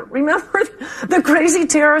here. Remember the crazy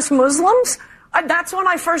terrorist Muslims? That's when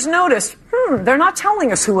I first noticed. They're not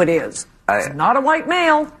telling us who it is. It's not a white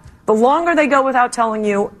male. The longer they go without telling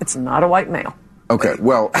you, it's not a white male. Okay,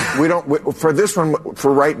 well, for this one,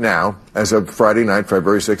 for right now, as of Friday night,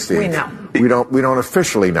 February 16th. We know. We don't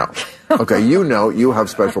officially know. Okay, you have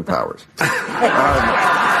special powers.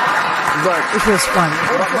 But it was fun.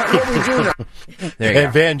 What we do know.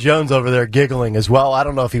 And Van Jones over there giggling as well. I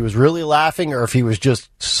don't know if he was really laughing or if he was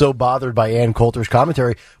just so bothered by Ann Coulter's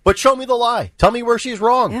commentary. But show me the lie. Tell me where she's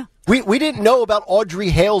wrong. Yeah. We didn't know about Audrey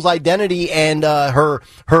Hale's identity and her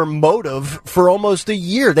motive for almost a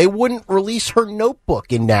year. They wouldn't release her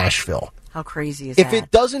notebook in Nashville. How crazy is that? If that?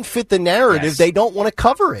 it doesn't fit the narrative, they don't want to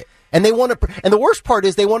cover it. And they want to. And the worst part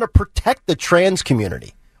is they want to protect the trans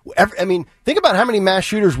community. Think about how many mass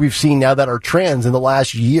shooters we've seen now that are trans in the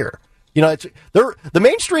last year. The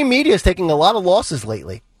mainstream media is taking a lot of losses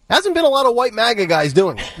lately. Hasn't been a lot of white MAGA guys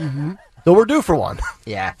doing it. Mm-hmm. So we're due for one.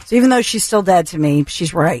 Yeah. So even though she's still dead to me,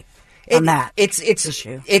 she's right on that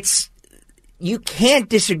issue. You can't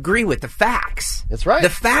disagree with the facts. That's right. The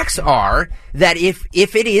facts are that if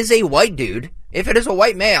it is a white dude, if it is a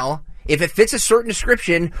white male, if it fits a certain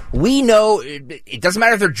description, we know it doesn't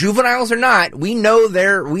matter if they're juveniles or not. We know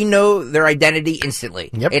their identity instantly.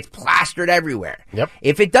 Yep. It's plastered everywhere. Yep.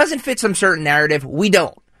 If it doesn't fit some certain narrative, we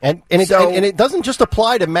don't. And it doesn't just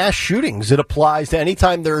apply to mass shootings. It applies to any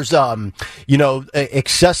time there's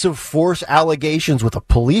excessive force allegations with a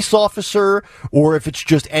police officer, or if it's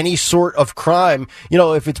just any sort of crime.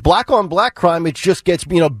 If it's black on black crime, it just gets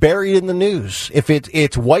buried in the news. If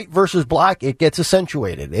it's white versus black, it gets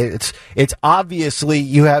accentuated. It's obviously,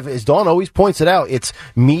 you have, as Dawn always points it out, it's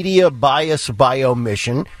media bias by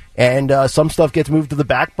omission. And some stuff gets moved to the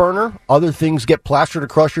back burner. Other things get plastered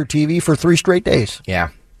across your TV for 3 straight days. Yeah.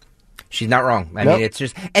 She's not wrong. I mean, it's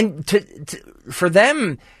just, and for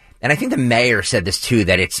them, and I think the mayor said this too,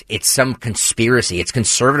 that it's some conspiracy. It's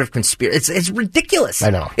conservative conspiracy. It's ridiculous. I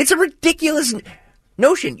know. It's a ridiculous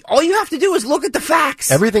notion. All you have to do is look at the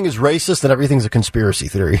facts. Everything is racist and everything's a conspiracy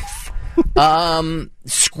theory.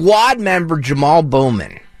 Squad member Jamal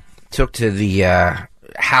Bowman took to the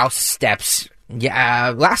House steps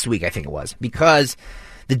last week, I think it was, because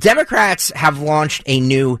the Democrats have launched a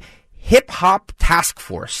new hip-hop task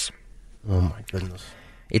force. Oh, my goodness.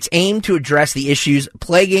 It's aimed to address the issues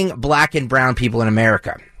plaguing black and brown people in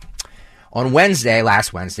America. On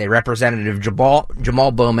last Wednesday, Representative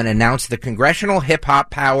Jamal Bowman announced the Congressional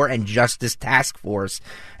Hip-Hop Power and Justice Task Force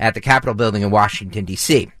at the Capitol building in Washington,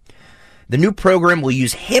 D.C. The new program will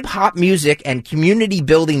use hip-hop music and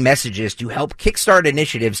community-building messages to help kickstart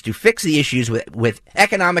initiatives to fix the issues with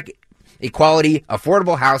economic equality,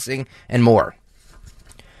 affordable housing, and more.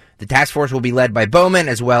 The task force will be led by Bowman,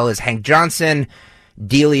 as well as Hank Johnson,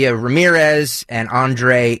 Delia Ramirez, and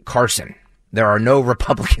Andre Carson. There are no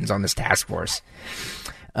Republicans on this task force.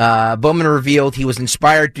 Bowman revealed he was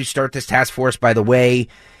inspired to start this task force by the way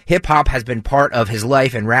hip-hop has been part of his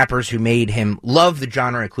life and rappers who made him love the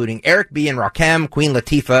genre, including Eric B. and Rakim, Queen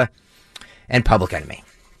Latifah, and Public Enemy.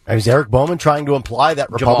 Is Eric Bowman trying to imply that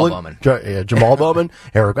Jamal Bowman. Jamal Bowman?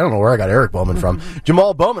 Eric, I don't know where I got Eric Bowman from.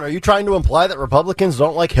 Jamal Bowman, are you trying to imply that Republicans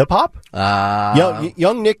don't like hip-hop?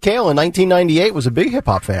 Young Nick Cale in 1998 was a big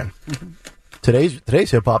hip-hop fan.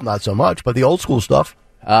 Today's hip-hop, not so much, but the old school stuff.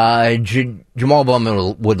 Jamal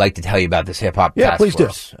Bowman would like to tell you about this hip-hop task please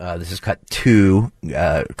force. This is cut 2.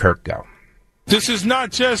 Kirk, go. This is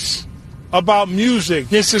not just about music.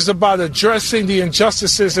 This is about addressing the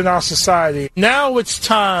injustices in our society. Now it's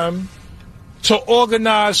time to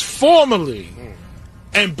organize formally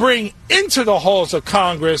and bring into the halls of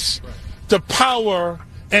Congress the power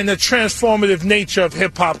and the transformative nature of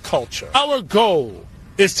hip-hop culture. Our goal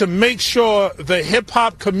is to make sure the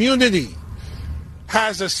hip-hop community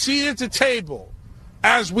has a seat at the table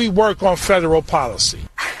as we work on federal policy.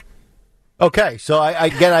 Okay, so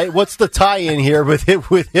what's the tie-in here with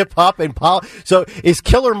hip hop and pol? So is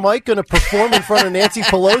Killer Mike going to perform in front of Nancy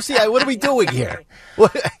Pelosi? What are we doing here?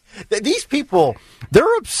 These people,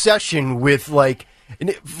 their obsession with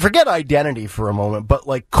forget identity for a moment,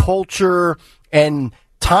 but culture and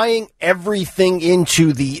tying everything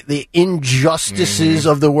into the injustices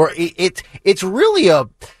of the world. It's really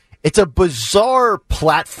it's a bizarre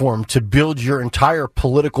platform to build your entire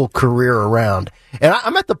political career around. And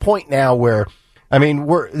I'm at the point now where,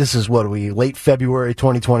 this is late February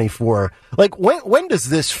 2024. When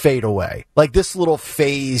does this fade away? This little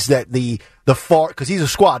phase that the far, because he's a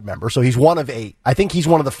squad member, so he's one of 8. I think he's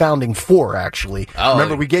one of the founding 4, actually. Oh,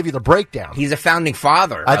 remember, we gave you the breakdown. He's a founding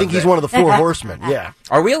father. I think he's one of the 4 horsemen, yeah.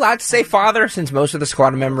 Are we allowed to say father since most of the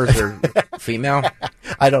squad members are female?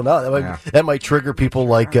 I don't know. That might trigger people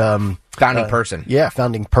like... founding person. Yeah,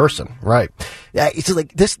 founding person, right. It's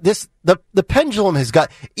the pendulum has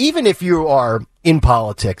got... Even if you are in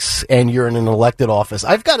politics and you're in an elected office,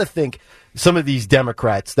 I've got to think... Some of these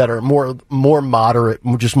Democrats that are more moderate,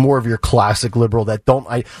 just more of your classic liberal that don't,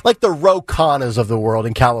 like the Ro Khannas of the world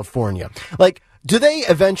in California. Do they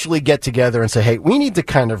eventually get together and say, hey, we need to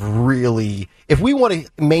kind of really, if we want to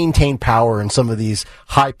maintain power in some of these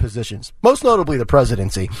high positions, most notably the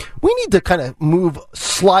presidency, we need to kind of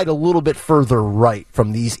slide a little bit further right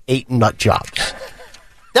from these 8 nut jobs.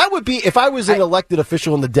 That would be, if I was an elected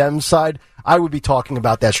official on the Dems side, I would be talking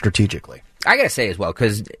about that strategically. I gotta say as well,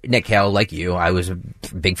 because Nick Hale, like you, I was a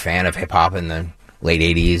big fan of hip-hop in the late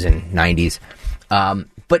 80s and 90s.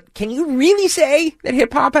 But can you really say that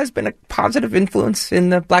hip-hop has been a positive influence in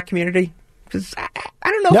the black community? Because I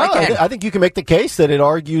don't know if I can. I think you can make the case that it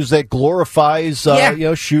argues that glorifies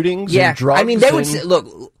shootings and drugs. They would say,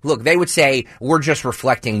 look, they would say we're just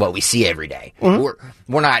reflecting what we see every day.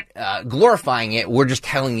 Mm-hmm. We're not glorifying it. We're just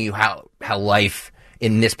telling you how life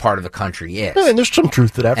in this part of the country is. Yeah, and there's some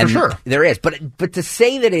truth to that, for sure. There is. But to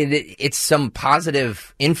say that it's some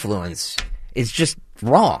positive influence is just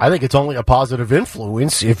wrong. I think it's only a positive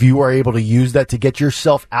influence if you are able to use that to get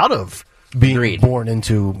yourself out of being born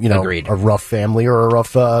into, a rough family or a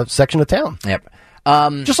rough section of town. Yep.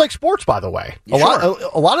 Just like sports, by the way. A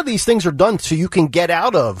lot of these things are done so you can get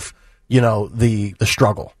out of, the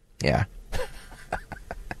struggle. Yeah.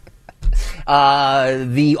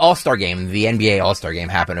 The All-Star game, the NBA All-Star game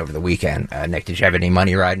happened over the weekend. Nick, did you have any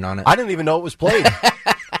money riding on it? I didn't even know it was played.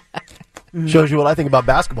 Shows you what I think about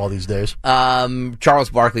basketball these days. Charles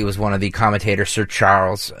Barkley was one of the commentators, Sir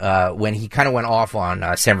Charles, when he kind of went off on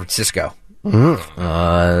San Francisco.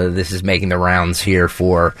 Mm. This is making the rounds here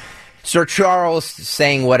for Sir Charles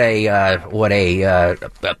saying what a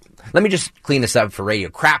let me just clean this up for radio,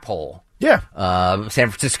 crap hole. Yeah. San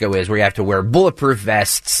Francisco is, where you have to wear bulletproof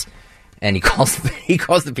vests. And he calls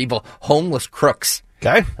the people homeless crooks.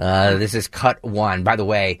 Okay. This is cut 1. By the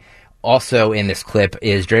way, also in this clip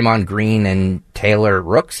is Draymond Green and Taylor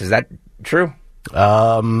Rooks. Is that true?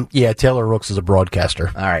 Yeah, Taylor Rooks is a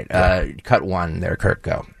broadcaster. All right. Cut 1 there, Kirk,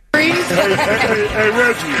 go. Hey,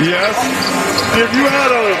 Reggie. Yes. If you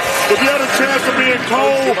had a chance of being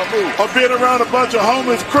cold or being around a bunch of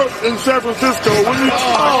homeless crooks in San Francisco, wouldn't you?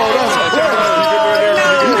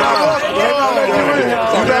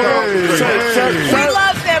 We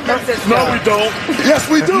love San Francisco. No, we don't. Yes,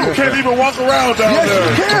 we do. You can't even walk around down there.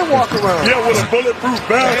 Yes, you can walk around. Yeah, with a bulletproof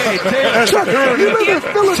vest and security. You live in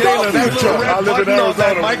Philadelphia. Taylor, that's the red button on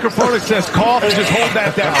that microphone. It says cough and just hold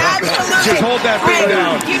that down. Absolutely. Just hold that thing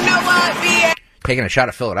down. You know what, Taking a shot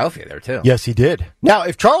at Philadelphia there, too. Yes, he did. Now,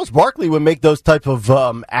 if Charles Barkley would make those type of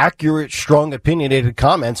accurate, strong, opinionated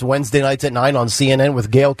comments Wednesday nights at 9 on CNN with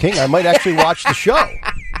Gayle King, I might actually watch the show.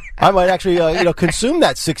 I might actually, consume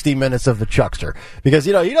that 60 minutes of the Chuckster. Because,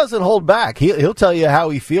 he doesn't hold back. He'll tell you how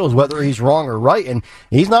he feels, whether he's wrong or right, and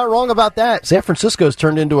he's not wrong about that. San Francisco's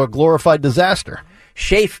turned into a glorified disaster.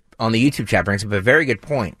 Shafe on the YouTube chat brings up a very good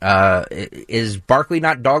point. Is Barkley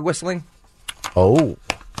not dog whistling? Oh.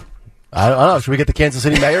 I don't know. Should we get the Kansas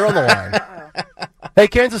City mayor on the line? Hey,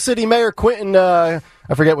 Kansas City Mayor Quentin, I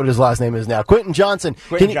forget what his last name is now. Quentin Johnson.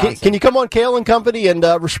 Can you come on Kale and Company and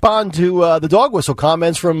respond to the dog whistle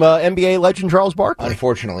comments from NBA legend Charles Barkley?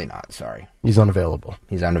 Unfortunately not. Sorry. He's unavailable.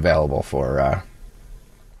 He's unavailable for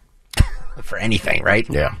anything, right?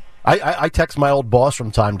 Yeah. I text my old boss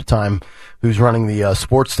from time to time who's running the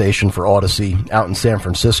sports station for Odyssey out in San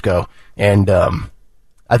Francisco, and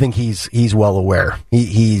I think he's well aware.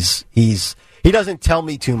 He doesn't tell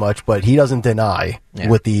me too much, but he doesn't deny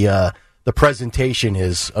what the presentation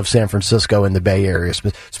is of San Francisco and the Bay Area,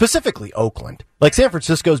 specifically Oakland. Like San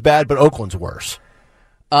Francisco's bad, but Oakland's worse.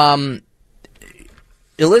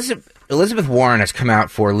 Elizabeth Warren has come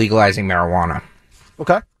out for legalizing marijuana.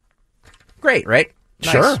 Okay, great, right?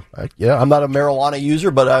 Nice. Sure. Yeah, I'm not a marijuana user,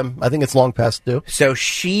 but I think it's long past due. So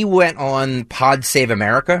she went on Pod Save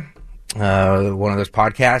America, one of those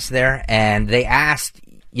podcasts there, and they asked,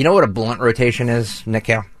 you know what a blunt rotation is, Nick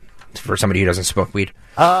Hale? For somebody who doesn't smoke weed.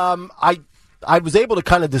 I was able to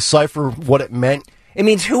kind of decipher what it meant. It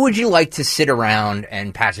means who would you like to sit around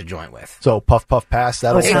and pass a joint with? So puff, puff, pass.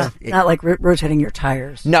 That'll not like rotating your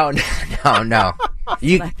tires. No.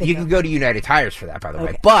 You can go to United Tires for that, by the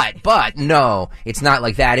way. But no, it's not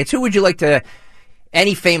like that. It's who would you like to,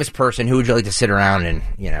 any famous person, who would you like to sit around and,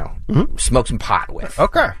 smoke some pot with?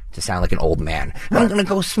 Okay. To sound like an old man. I'm going to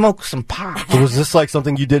go smoke some pot. So was this like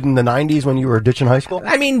something you did in the 90s when you were ditching high school?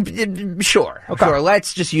 I mean, sure. Okay. Sure.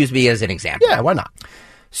 Let's just use me as an example. Yeah, why not?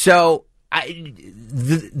 So,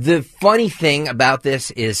 the funny thing about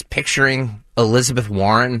this is picturing Elizabeth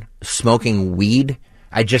Warren smoking weed.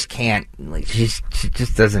 I just can't. Like, she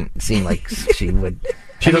just doesn't seem like she would.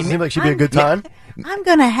 She doesn't seem like she'd be a good time. I'm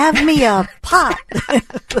gonna have me a pot.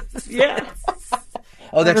 Yeah.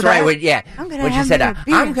 Oh, that's right. When she said,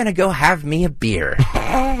 "I'm gonna go have me a beer."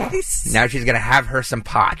 Now she's gonna have her some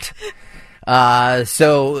pot.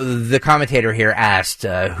 So the commentator here asked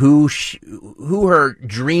who her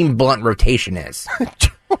dream blunt rotation is.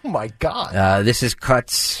 Oh my God! This is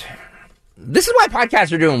cuts. This is why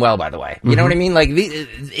podcasts are doing well, by the way. You know what I mean? Like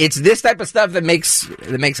it's this type of stuff that makes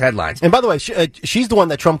headlines. And by the way, she's the one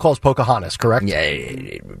that Trump calls Pocahontas, correct?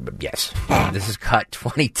 Yeah. Yes. This is cut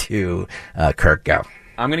 22. Kirk, go.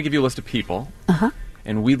 I'm going to give you a list of people,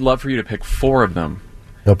 and we'd love for you to pick 4 of them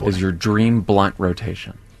as your dream blunt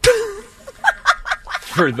rotation.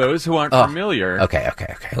 For those who aren't familiar... Okay.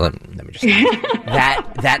 Let me just...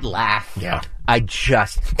 that laugh. Yeah. I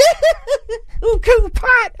just... Ooh, cool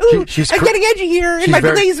pot. Ooh, I'm getting edgy here in my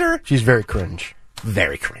blazer. She's very cringe.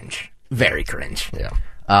 Very cringe. Yeah.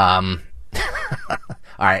 All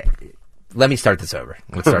right. Let me start this over.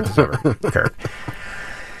 Let's start this over, Kirk.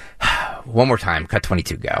 One more time. Cut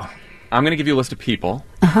 22, go. I'm going to give you a list of people,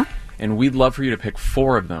 and we'd love for you to pick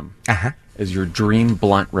 4 of them as your dream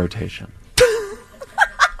blunt rotation.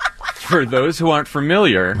 For those who aren't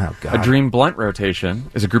familiar, a dream blunt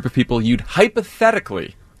rotation is a group of people you'd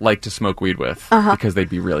hypothetically like to smoke weed with because they'd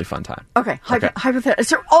be really fun time. Okay. Hypothetically.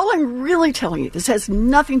 So all I'm really telling you, this has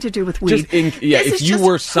nothing to do with weed. If you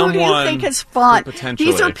were someone who do you think is fun?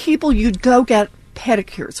 Potentially. These are people you'd go get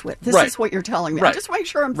pedicures with. This is what you're telling me. Right. Just make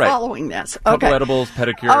sure I'm following this. Couple edibles,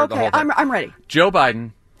 pedicure, the whole thing. I'm ready. Joe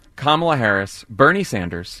Biden, Kamala Harris, Bernie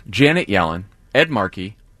Sanders, Janet Yellen, Ed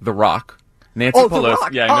Markey, The Rock, Nancy Pelosi. The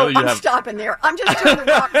Rock. Yeah, I know I'm stopping there. I'm just doing The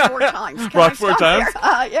Rock 4 times. Can Rock I 4 stop times?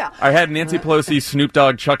 there? Yeah. I had Nancy Pelosi, Snoop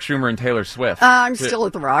Dogg, Chuck Schumer, and Taylor Swift. I'm still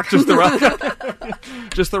at The Rock. Just The Rock?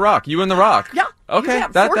 Just The Rock. You and The Rock. Yeah. Okay. Yeah,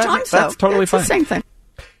 4 times, that's totally it's fine. The same thing.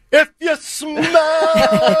 If you smell...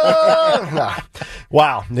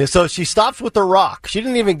 Wow. So she stops with The Rock. She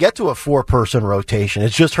didn't even get to a 4-person rotation.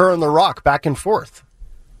 It's just her and The Rock back and forth.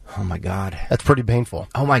 Oh, my God. That's pretty painful.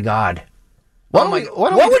 Oh, my God. What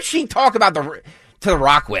would she talk about to The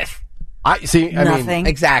Rock with? Nothing.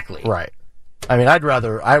 Exactly. Right. I mean, I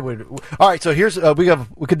would. All right. So here's we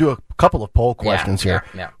could do a couple of poll questions here.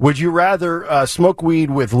 Yeah. Would you rather smoke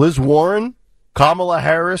weed with Liz Warren, Kamala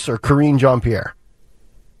Harris, or Karine Jean-Pierre?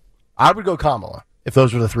 I would go Kamala if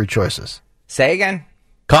those were the 3 choices. Say again.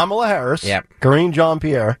 Kamala Harris. Yep. Karine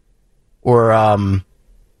Jean-Pierre, or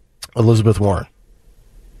Elizabeth Warren.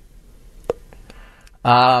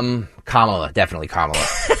 Kamala, definitely Kamala.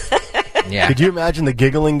 Yeah. Could you imagine the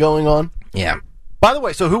giggling going on? Yeah. By the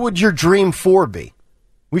way, so who would your dream 4 be?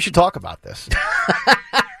 We should talk about this.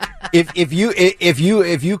 If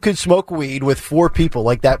you could smoke weed with 4 people,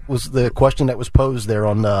 like that was the question that was posed there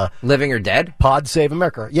on Living or Dead? Pod Save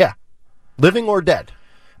America. Yeah. Living or dead.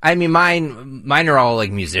 I mean, mine are all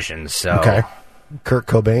like musicians, so. Okay. Kurt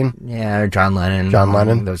Cobain. Yeah, John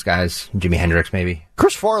Lennon. Those guys. Jimi Hendrix, maybe.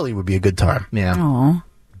 Chris Farley would be a good time. Yeah. Aww.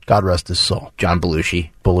 God rest his soul. John Belushi.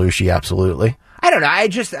 Belushi, absolutely. I don't know. I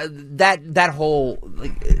just that whole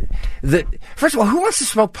first of all, who wants to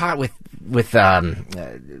smoke pot with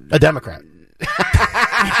a Democrat?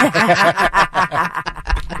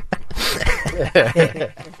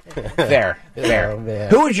 Fair. Oh,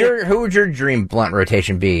 Who would your dream blunt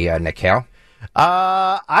rotation be, Nick Hale?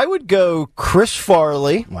 I would go Chris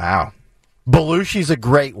Farley. Wow. Belushi's a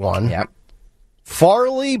great one. Yep.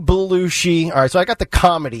 Farley, Belushi. All right, so I got the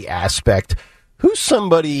comedy aspect. Who's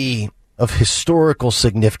somebody of historical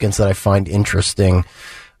significance that I find interesting?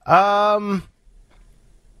 In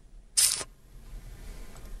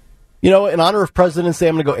honor of President's Day,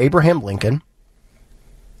 I'm going to go Abraham Lincoln.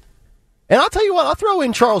 And I'll tell you what, I'll throw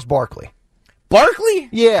in Charles Barkley. Barkley?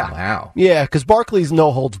 Yeah. Wow. Yeah, because Barkley's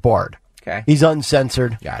no holds barred. Okay. He's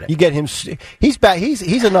uncensored. Got it. You get him. He's back.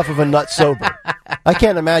 He's enough of a nut sober. I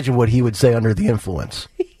can't imagine what he would say under the influence.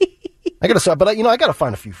 I gotta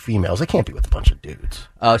find a few females. I can't be with a bunch of dudes.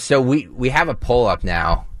 So we have a poll up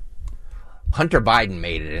now. Hunter Biden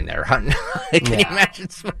made it in there. Can you imagine?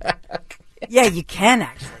 Yeah, you can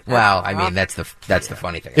actually. Well, I mean that's the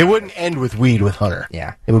funny thing. It wouldn't end with weed with Hunter.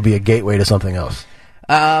 Yeah, it would be a gateway to something else.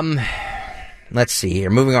 Let's see here.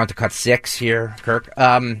 Moving on to cut 6 here, Kirk.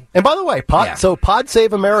 And by the way, Pod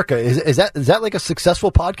Save America is that like a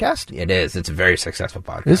successful podcast? It is. It's a very successible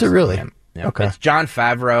podcast. Is it really? Yeah. Okay. It's Jon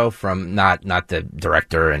Favreau from not the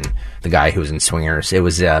director and the guy who was in Swingers. It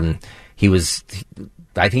was I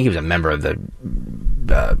think he was a member of the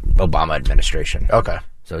Obama administration. Okay.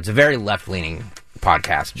 So it's a very left-leaning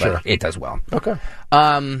podcast, but it does well. Okay.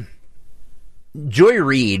 Joy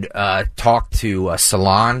Reid talked to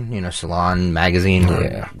Salon, Salon magazine,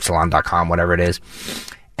 Salon.com, whatever it is.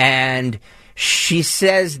 And she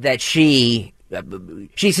says that she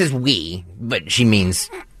says we, but she means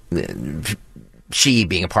she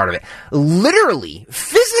being a part of it, literally,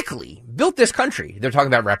 physically built this country. They're talking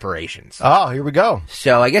about reparations. Oh, here we go.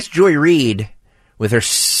 So I guess Joy Reid with her...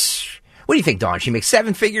 What do you think, Dawn? She makes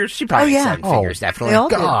 7 figures? She probably makes 7 figures, definitely. Oh,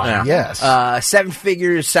 God, yes. 7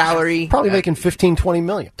 figures salary. Probably making 15, 20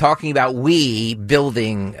 million. Talking about we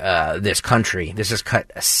building this country. This is cut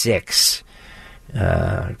 6.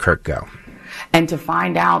 Kirk, go. And to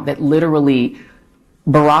find out that literally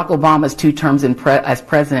Barack Obama's 2 terms as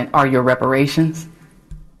president are your reparations,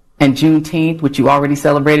 and Juneteenth, which you already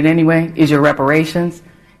celebrated anyway, is your reparations,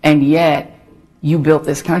 and yet you built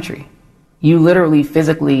this country. You literally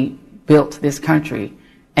physically built this country,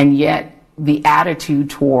 and yet the attitude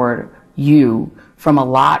toward you from a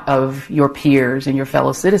lot of your peers and your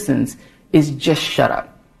fellow citizens is just shut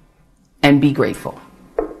up and be grateful.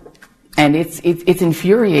 And it's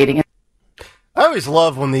infuriating. I always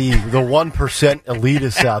love when the 1%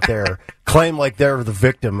 elitists out there claim like they're the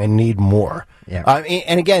victim and need more. Yeah.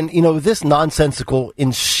 And again, this nonsensical,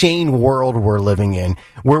 insane world we're living in,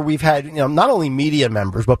 where we've had not only media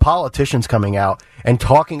members but politicians coming out and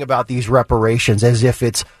talking about these reparations as if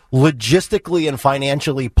it's logistically and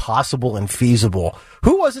financially possible and feasible.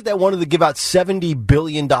 Who was it that wanted to give out $70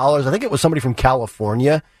 billion? I think it was somebody from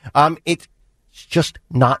California. It's just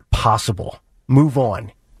not possible. Move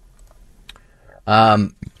on.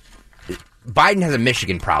 Biden has a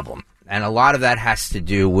Michigan problem, and a lot of that has to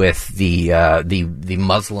do with the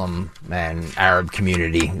Muslim and Arab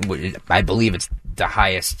community. I believe it's the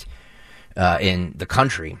highest in the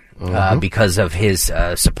country because of his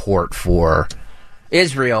support for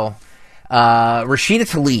Israel. Rashida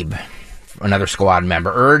Talib, another squad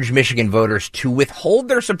member, urged Michigan voters to withhold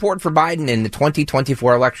their support for Biden in the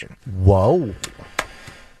 2024 election. Whoa.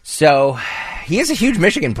 So he has a huge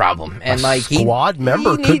Michigan problem, and squad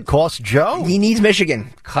member could cost Joe. He needs Michigan.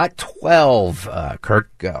 Cut 12. Kirk,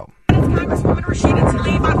 go. Congresswoman Rashida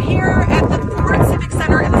Talib. I'm here at the Ford Civic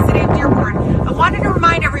Center in the city of Dearborn. I wanted to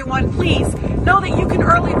remind everyone, please, know that you can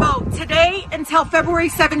early vote today until February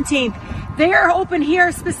 17th. They are open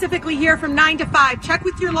here, specifically here from 9 to 5. Check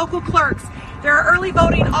with your local clerks. There are early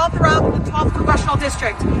voting all throughout the 12th Congressional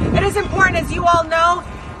District. It is important, as you all know,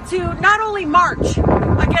 to not only march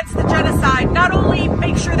against the genocide, not only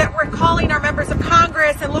make sure that we're calling our members of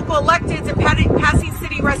Congress and local electeds and passing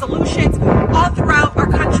city resolutions all throughout our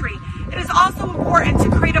country. It is also important to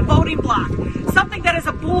create a voting block, something that is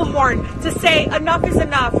a bullhorn to say enough is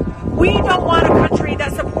enough. We don't want a country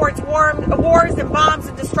that supports wars and bombs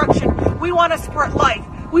and destruction. We want to support life.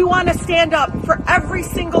 We want to stand up for every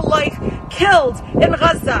single life killed in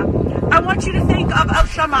Gaza. I want you to think of Al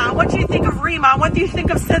Shama. I want you to think of Rima. I want you to think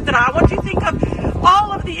of Sidra. I want you to think of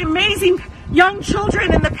all of the amazing young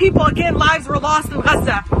children and the people, again, lives were lost in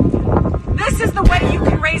Gaza. This is the way you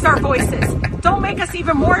can raise our voices. Don't make us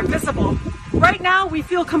even more invisible. Right now, we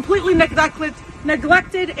feel completely neglected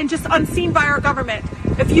and just unseen by our government.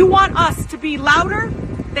 If you want us to be louder,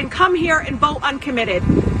 then come here and vote uncommitted.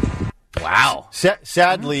 Wow.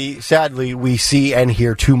 Sadly, we see and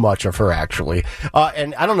hear too much of her, actually.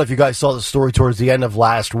 And I don't know if you guys saw the story towards the end of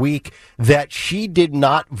last week that she did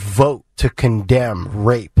not vote to condemn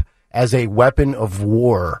rape as a weapon of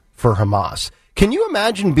war for Hamas. Can you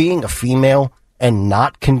imagine being a female and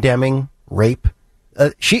not condemning rape?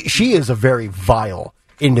 She is a very vile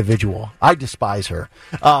individual. I despise her.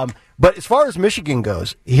 But as far as Michigan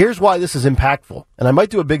goes, here's why this is impactful. And I might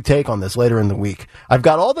do a big take on this later in the week. I've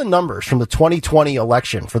got all the numbers from the 2020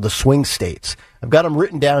 election for the swing states. I've got them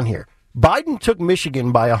written down here. Biden took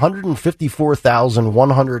Michigan by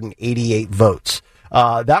 154,188 votes.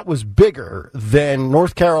 That was bigger than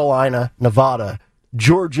North Carolina, Nevada,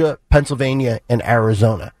 Georgia, Pennsylvania, and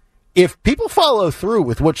Arizona. If people follow through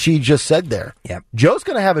with what she just said there, Joe's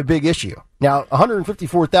going to have a big issue. Now,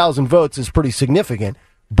 154,000 votes is pretty significant,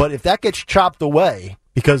 but if that gets chopped away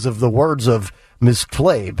because of the words of Ms.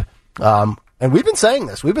 Tlaib, and we've been saying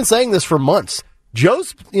this for months,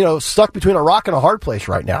 Joe's, stuck between a rock and a hard place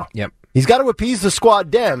right now. Yep. He's got to appease the squad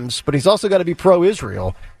Dems, but he's also got to be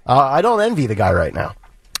pro-Israel. I don't envy the guy right now.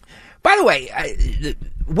 By the way,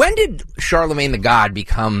 when did Charlemagne the God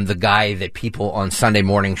become the guy that people on Sunday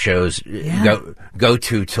morning shows go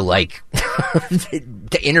to like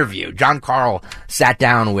to interview? John Carl sat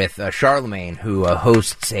down with Charlemagne, who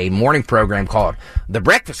hosts a morning program called The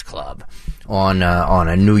Breakfast Club on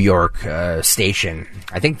a New York station.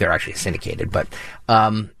 I think they're actually syndicated, but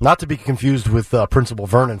not to be confused with Principal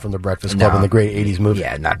Vernon from The Breakfast Club in the great 80s movie.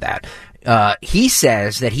 Yeah, not that. He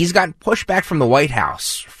says that he's gotten pushback from the White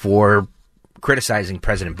House for criticizing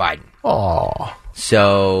President Biden. Oh,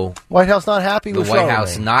 so White House not happy with Charlemagne. The White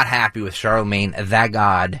House not happy with Charlemagne, that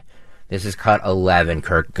God. This is cut 11.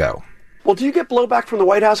 Kirk, go. Well, do you get blowback from the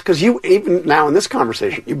White House? Because you, even now in this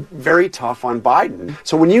conversation, you're very tough on Biden.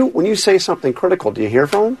 So when you say something critical, do you hear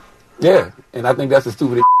from him? Yeah, and I think that's the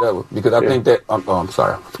stupidest ever. Because I think that... I'm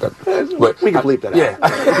sorry. I forgot. But we can bleep that out.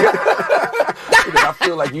 Because I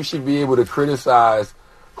feel like you should be able to criticize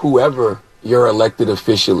whoever your elected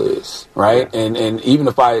official is, right? Yeah. And even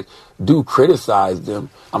if I do criticize them,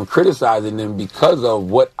 I'm criticizing them because of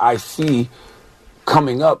what I see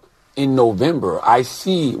coming up in November. I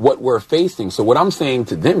see what we're facing. So what I'm saying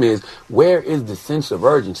to them is, where is the sense of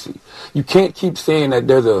urgency? You can't keep saying that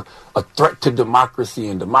there's a threat to democracy,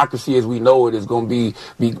 and democracy as we know it is going to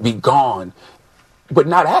be gone, but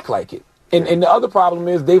not act like it. And the other problem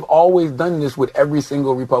is they've always done this with every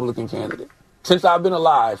single Republican candidate. Since I've been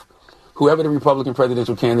alive, whoever the Republican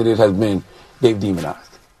presidential candidate has been, they've demonized.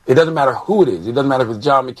 It doesn't matter who it is. It doesn't matter if it's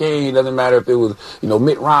John McCain. It doesn't matter if it was,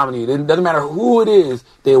 Mitt Romney. It doesn't matter who it is.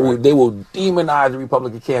 They will demonize the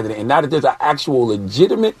Republican candidate. And now that there's an actual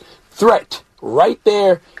legitimate threat right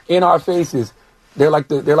there in our faces, they're like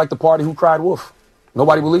the party who cried wolf.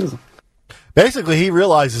 Nobody believes them. Basically, he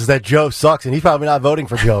realizes that Joe sucks, and he's probably not voting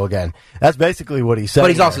for Joe again. That's basically what he said. But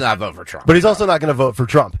he's also not voting for Trump. But he's also not going to vote for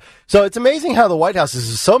Trump. So it's amazing how the White House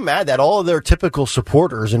is so mad that all of their typical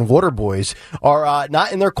supporters and water boys are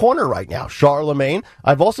not in their corner right now. Charlemagne.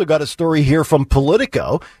 I've also got a story here from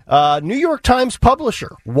Politico. New York Times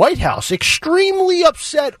publisher. White House extremely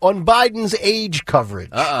upset on Biden's age coverage.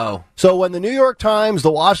 Uh-oh. So when the New York Times,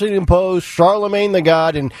 the Washington Post, Charlemagne the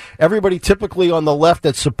God, and everybody typically on the left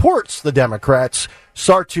that supports the Democrats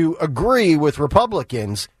start to agree with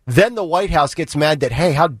Republicans, then the White House gets mad that,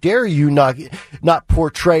 hey, how dare you not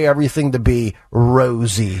portray everything to be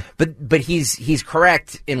rosy. But he's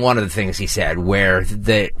correct in one of the things he said, where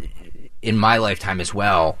in my lifetime as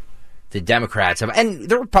well, the Democrats have, and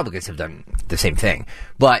the Republicans have done the same thing,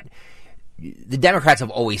 but the Democrats have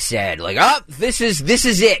always said, like, this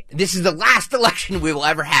is it. This is the last election we will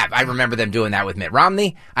ever have. I remember them doing that with Mitt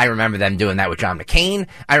Romney. I remember them doing that with John McCain.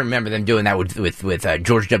 I remember them doing that with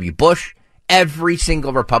George W. Bush. every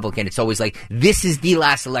single Republican, it's always like, this is the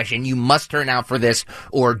last election. You must turn out for this,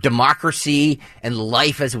 or democracy and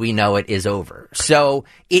life as we know it is over. So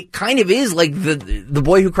it kind of is like the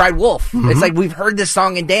boy who cried wolf. Mm-hmm. It's like, we've heard this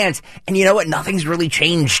song and dance, and you know what? Nothing's really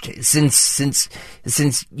changed since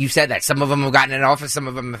you said that. Some of them have gotten in office, some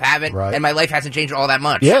of them haven't, right. And my life hasn't changed all that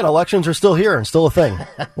much. Yeah, and elections are still here and still a thing.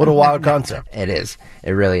 What a wild concept. It is.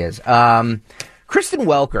 It really is. Kristen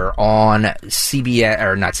Weller on CBS,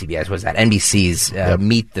 or not CBS, what was that? NBC's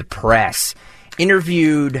Meet the Press,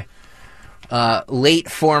 interviewed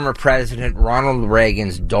late former President Ronald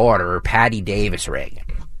Reagan's daughter, Patti Davis Reagan.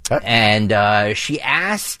 And she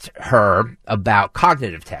asked her about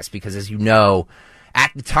cognitive tests because, as you know,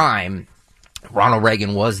 at the time, Ronald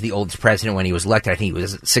Reagan was the oldest president when he was elected. I think he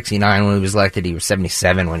was 69 when he was elected. He was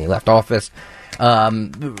 77 when he left office.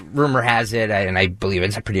 Rumor has it, and I believe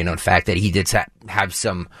it's a pretty known fact, that he did have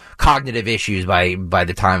some cognitive issues by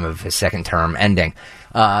the time of his second term ending.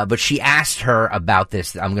 But she asked her about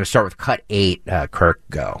this. I'm going to start with cut 8. Kirk,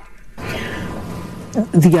 go.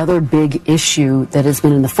 The other big issue that has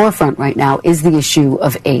been in the forefront right now is the issue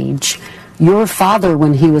of age. Your father,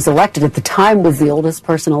 when he was elected at the time, was the oldest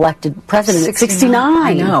person elected president at 69.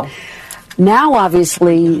 I know. Now,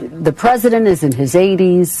 obviously, the president is in his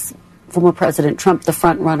 80s. Former President Trump, the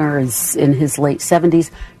front runner, is in his late 70s.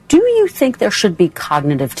 Do you think there should be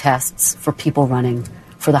cognitive tests for people running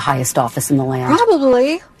for the highest office in the land?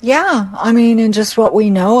 Probably, yeah. I mean, in just what we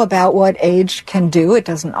know about what age can do, it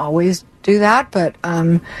doesn't always do that, but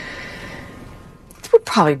it would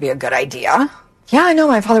probably be a good idea. Yeah, I know.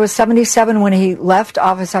 My father was 77 when he left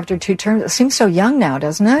office after 2 terms. It seems so young now,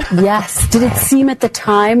 doesn't it? Yes. Did it seem at the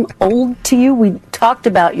time old to you? We talked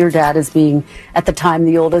about your dad as being, at the time,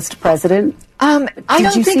 the oldest president. I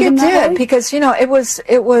don't think it did, because, you know, it was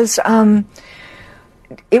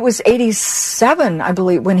 87, I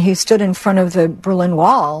believe, when he stood in front of the Berlin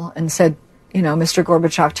Wall and said, you know, Mr.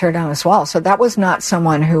 Gorbachev, tear down this wall. So that was not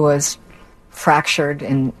someone who was fractured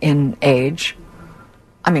in age.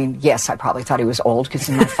 I mean, yes, I probably thought he was old because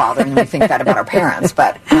he's my father, and we think that about our parents,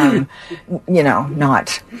 but, you know,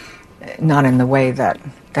 not in the way that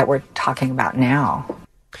we're talking about now.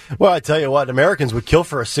 Well, I tell you what, Americans would kill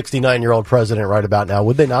for a 69-year-old president right about now,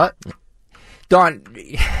 would they not? Dawn,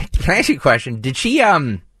 can I ask you a question? Did she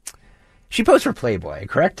posed for Playboy,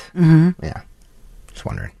 correct? Mm-hmm. Yeah. Just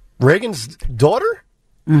wondering. Reagan's daughter?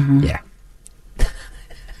 Mm-hmm. Yeah.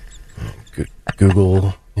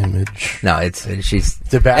 Google image. No, she's.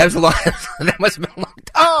 That was a long. That must have been a long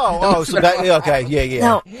time. So that okay, yeah.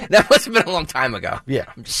 No, that must have been a long time ago. Yeah.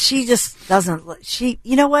 She just doesn't.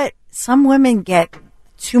 You know what? Some women get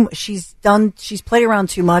too. She's played around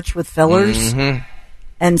too much with fillers,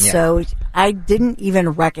 and so I didn't even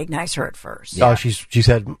recognize her at first. Yeah. Oh, she's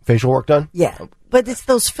had facial work done. Yeah, but it's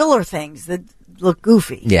those filler things that look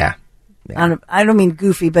goofy. Yeah. I don't mean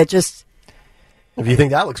goofy, but just. If you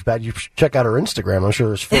think that looks bad, you should check out her Instagram. I'm sure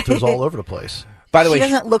there's filters all over the place. By the way, she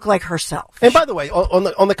doesn't look like herself. And by the way,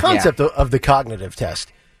 on the concept of the cognitive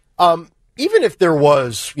test, even if there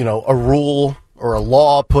was, you know, a rule or a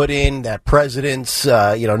law put in that presidents,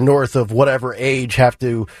 north of whatever age have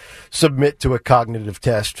to submit to a cognitive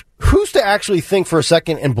test, who's to actually think for a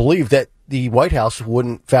second and believe that the White House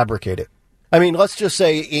wouldn't fabricate it? I mean, let's just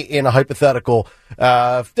say in a hypothetical,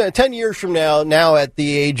 10 years from now at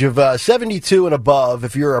the age of 72 and above,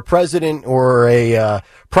 if you're a president or a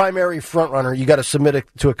primary frontrunner, you got to submit it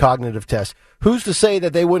to a cognitive test. Who's to say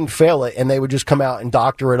that they wouldn't fail it and they would just come out and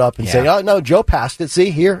doctor it up and say, oh, no, Joe passed it.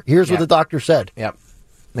 See, here's what the doctor said. Yep.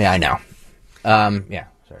 Yeah, I know. Sorry.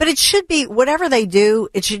 But it should be, whatever they do,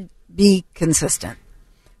 it should be consistent.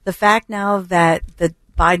 The fact now that the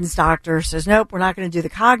Biden's doctor says, nope, we're not going to do the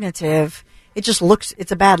cognitive, it just looks,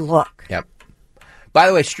 it's a bad look. Yep. By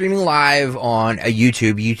the way, streaming live on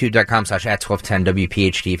YouTube,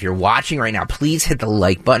 youtube.com/@1210WPHT. If you're watching right now, please hit the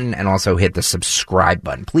like button and also hit the subscribe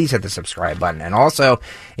button. Please hit the subscribe button. And also,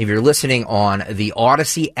 if you're listening on the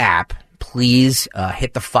Odyssey app, please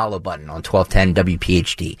hit the follow button on 1210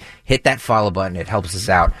 WPHT. Hit that follow button. It helps us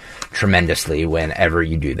out tremendously whenever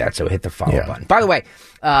you do that. So hit the follow button. By the way,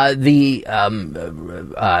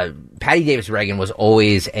 Patti Davis Reagan was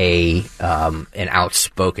always an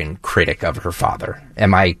outspoken critic of her father.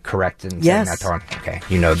 Am I correct in saying that, Dawn? Okay,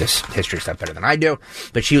 you know this history stuff better than I do.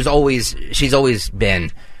 But she's always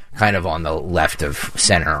been kind of on the left of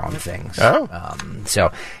center on things.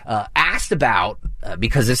 So asked about,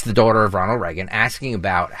 because it's the daughter of Ronald Reagan, asking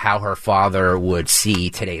about how her father would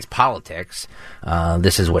see today's politics.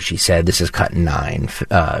 This is what she said. This is cut 9.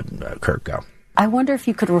 Kirk, go. I wonder if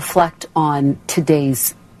you could reflect on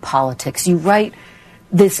today's politics. You write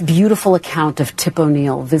this beautiful account of Tip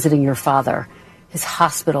O'Neill visiting your father, his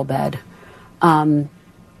hospital bed, and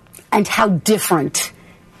how different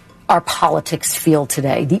our politics feel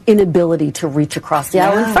today, the inability to reach across the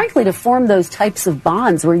aisle, and frankly, to form those types of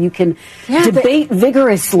bonds where you can debate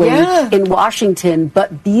vigorously in Washington,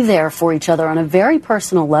 but be there for each other on a very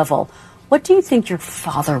personal level. What do you think your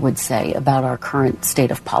father would say about our current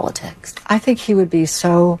state of politics? I think he would be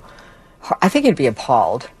I think he'd be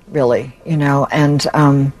appalled, really, and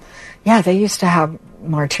they used to have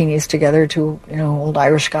martinis together, two old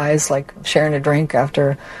Irish guys like sharing a drink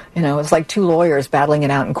after it's like two lawyers battling it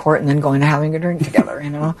out in court and then going and having a drink together.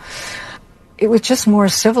 It was just more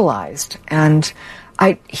civilized, and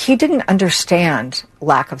he didn't understand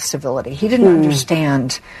lack of civility. He didn't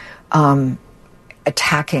understand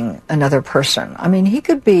attacking another person. I mean, he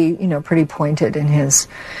could be pretty pointed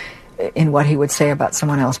in what he would say about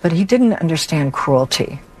someone else, but he didn't understand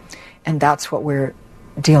cruelty, and that's what we're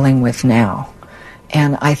dealing with now.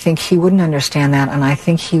 And I think he wouldn't understand that, and I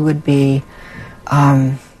think he would be,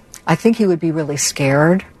 really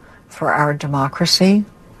scared for our democracy.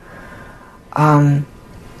 And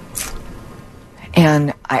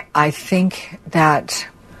I think that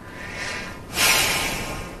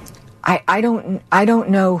I don't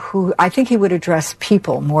know who. I think he would address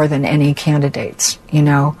people more than any candidates.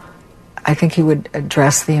 I think he would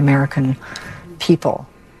address the American people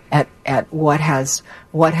at what has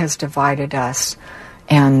divided us.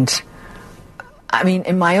 And I mean,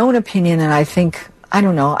 in my own opinion, and I think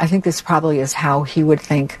this probably is how he would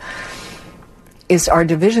think, is our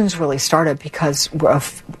divisions really started because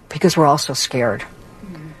we're all so scared.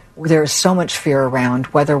 There is so much fear around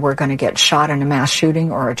whether we're going to get shot in a mass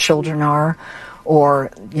shooting, or our children are,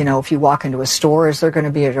 or if you walk into a store, is there going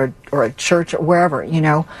to be or a church or wherever,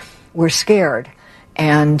 we're scared,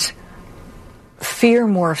 and fear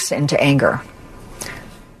morphs into anger.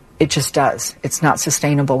 It just does. It's not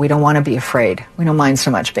sustainable. We don't want to be afraid. We don't mind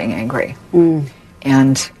so much being angry.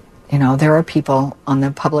 And, there are people on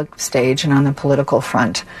the public stage and on the political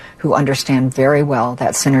front who understand very well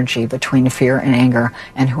that synergy between fear and anger,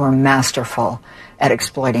 and who are masterful at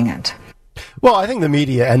exploiting it. Well, I think the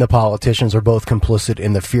media and the politicians are both complicit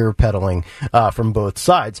in the fear peddling from both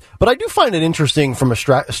sides. But I do find it interesting from a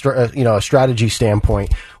strategy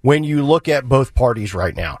standpoint when you look at both parties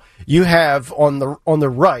right now. You have on the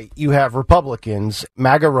right, you have Republicans,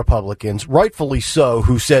 MAGA Republicans, rightfully so,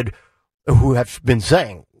 who have been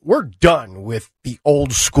saying, we're done with the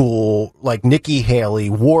old school, like Nikki Haley,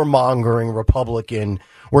 warmongering Republican.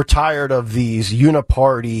 We're tired of these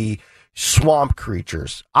uniparty swamp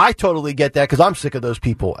creatures. I totally get that, because I'm sick of those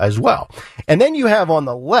people as well. And then you have on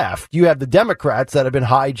the left, you have the Democrats that have been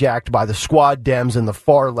hijacked by the squad Dems and the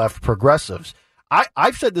far left progressives.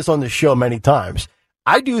 I've said this on this show many times.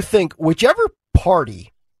 I do think whichever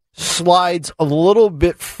party slides a little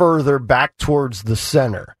bit further back towards the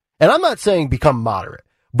center, and I'm not saying become moderate,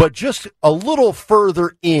 but just a little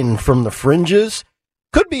further in from the fringes,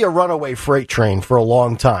 could be a runaway freight train for a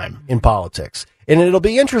long time in politics. And it'll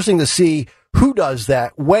be interesting to see who does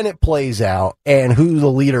that, when it plays out, and who the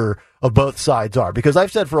leader of both sides are. Because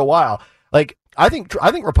I've said for a while, like, I think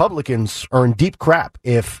Republicans are in deep crap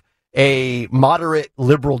if a moderate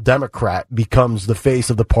liberal Democrat becomes the face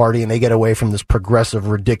of the party and they get away from this progressive,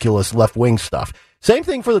 ridiculous left-wing stuff. Same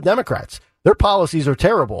thing for the Democrats. Their policies are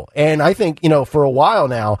terrible. And I think, for a while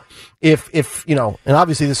now, if and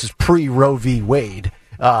obviously this is pre-Roe v. Wade,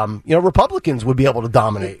 Republicans would be able to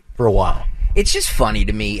dominate for a while. It's just funny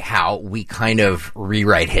to me how we kind of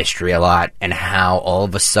rewrite history a lot, and how all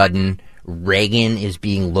of a sudden Reagan is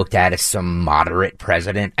being looked at as some moderate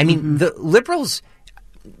president. I mean, the liberals,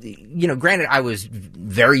 granted I was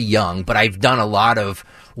very young, but I've done a lot of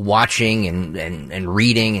watching and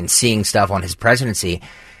reading and seeing stuff on his presidency.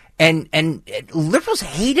 And liberals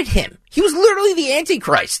hated him. He was literally the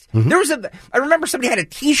Antichrist. I remember somebody had a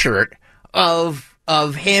T-shirt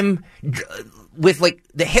of him with like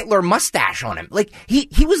the Hitler mustache on him. Like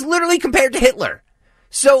he was literally compared to Hitler.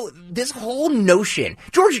 So this whole notion,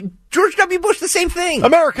 George W. Bush, the same thing.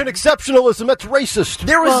 American exceptionalism, that's racist.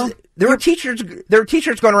 There were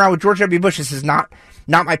T-shirts going around with George W. Bush. This is not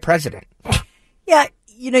my president. Yeah,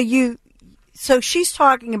 so she's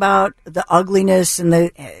talking about the ugliness and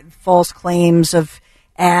the false claims of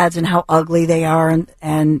ads and how ugly they are.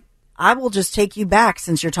 And I will just take you back,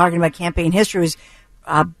 since you're talking about campaign history. It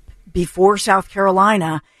was before South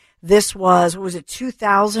Carolina. This was,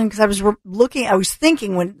 2000? Because I was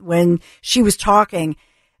thinking when she was talking,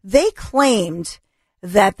 they claimed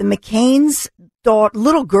that the McCain's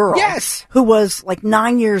little girl, yes, who was like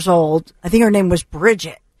 9 years old, I think her name was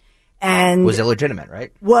Bridget, and was illegitimate,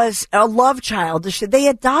 right? Was a love child. They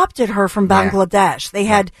adopted her from Bangladesh. They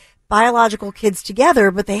had biological kids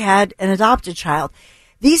together, but they had an adopted child.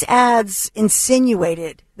 These ads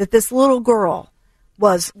insinuated that this little girl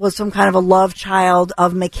was some kind of a love child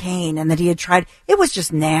of McCain and that he had tried. It was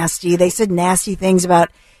just nasty. They said nasty things about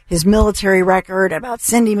his military record, about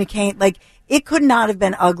Cindy McCain. Like, it could not have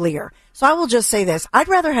been uglier. So I will just say this. I'd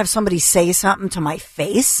rather have somebody say something to my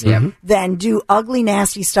face than do ugly,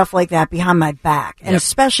 nasty stuff like that behind my back. And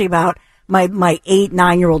especially about my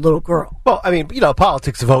 8-9-year-old little girl. Well, I mean,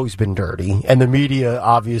 politics have always been dirty, and the media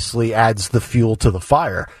obviously adds the fuel to the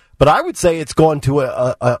fire. But I would say it's gone to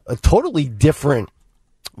a totally different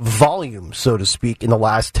volume, so to speak, in the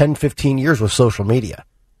last 10, 15 years with social media.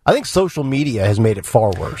 I think social media has made it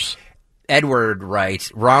far worse. Edward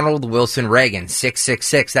writes, Ronald Wilson Reagan,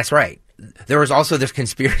 666. That's right. There was also this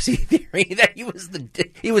conspiracy theory that he was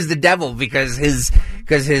the devil because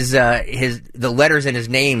the letters in his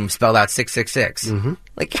name spelled out 666. Mm-hmm.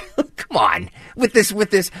 Like, come on, with this,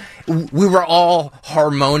 we were all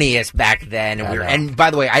harmonious back then, and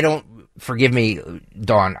by the way, forgive me,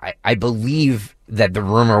 Dawn, I believe that the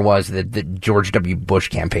rumor was that the George W. Bush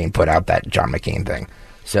campaign put out that John McCain thing.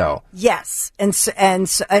 So yes, and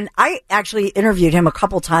I actually interviewed him a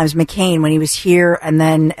couple times, McCain, when he was here, and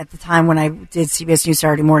then at the time when I did CBS News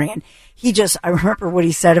Saturday Morning, and I remember what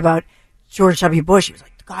he said about George W. Bush. He was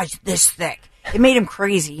like, the guy's this thick. It made him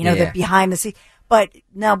crazy, that behind the scenes. But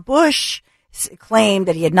now Bush claimed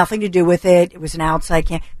that he had nothing to do with it. It was an outside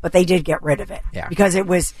camp, but they did get rid of it because it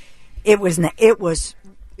was.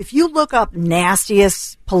 If you look up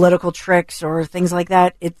nastiest political tricks or things like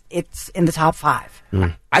that, it's in the top 5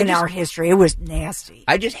 in our history. It was nasty.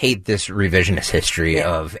 I just hate this revisionist history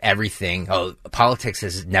of everything. Oh, politics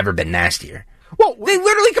has never been nastier. Well, they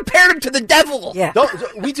literally compared him to the devil. Yeah.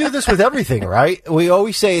 We do this with everything, right? We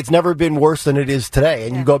always say it's never been worse than it is today.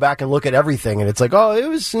 And you go back and look at everything and it's like,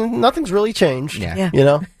 nothing's really changed. Yeah.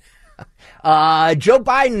 Joe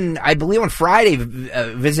Biden, I believe on Friday,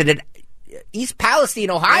 visited East Palestine,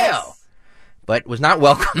 Ohio, but was not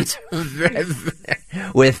welcomed with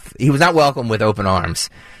open arms.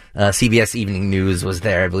 CBS Evening News was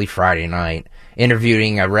there, I believe, Friday night,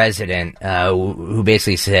 interviewing a resident who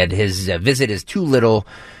basically said his visit is too little,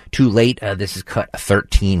 too late. This is cut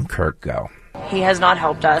 13. Kirk, go. He has not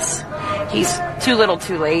helped us. He's too little,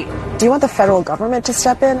 too late. Do you want the federal government to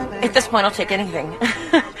step in? At this point, I'll take anything.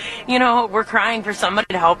 We're crying for somebody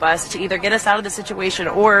to help us, to either get us out of the situation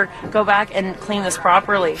or go back and clean this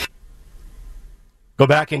properly. Go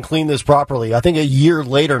back and clean this properly. I think a year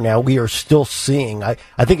later now, we are still seeing, I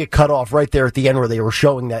think it cut off right there at the end where they were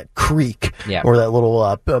showing that creek or that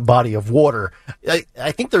little body of water.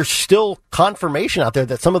 I think there's still confirmation out there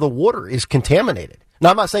that some of the water is contaminated. Now,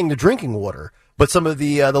 I'm not saying the drinking water, but some of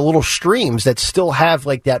the little streams that still have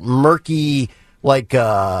like that murky, like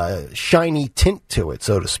shiny tint to it,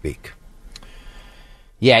 so to speak.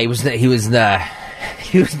 Yeah, he was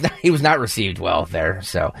not received well there.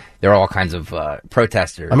 So there are all kinds of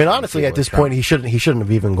protesters. I mean, honestly, at this point, he shouldn't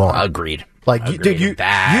have even gone. Agreed. Dude,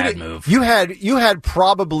 bad move. You had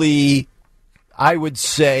probably, I would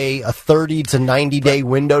say, a 30 to 90 day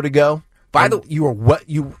window to go. You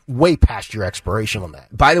were way past your expiration on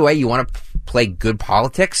that. By the way, you want to play good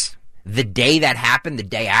politics? The day that happened, the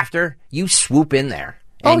day after, you swoop in there.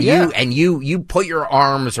 And you put your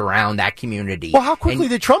arms around that community. Well, how quickly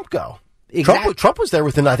did Trump go? Exactly. Trump was there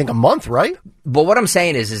within, I think, a month, right? But what I'm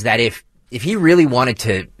saying is that if he really wanted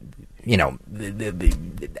to,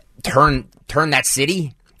 turn that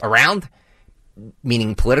city around,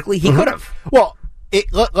 meaning politically, he could have. Well,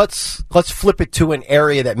 let's flip it to an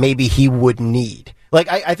area that maybe he would need. Like,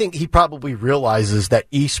 I think he probably realizes that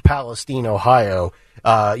East Palestine, Ohio,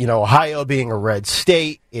 Ohio being a red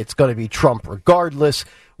state, it's going to be Trump regardless.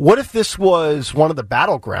 What if this was one of the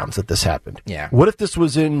battlegrounds that this happened? Yeah. What if this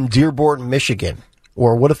was in Dearborn, Michigan?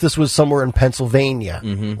 Or what if this was somewhere in Pennsylvania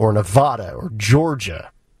or Nevada or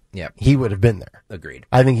Georgia? Yep. He would have been there. Agreed.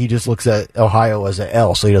 I think he just looks at Ohio as an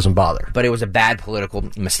L, so he doesn't bother. But it was a bad political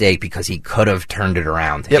mistake because he could have turned it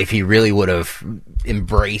around if he really would have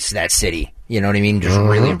embraced that city. You know what I mean? Just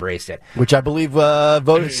really embraced it. Which I believe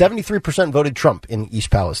voted 73% voted Trump in East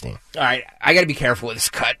Palestine. All right, I got to be careful with this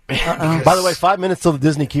cut. By the way, 5 minutes till the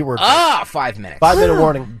Disney keyword. 5 minutes. 5 minute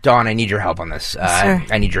warning. Dawn, I need your help on this.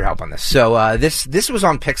 I need your help on this. So this was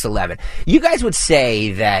on Pix 11. You guys would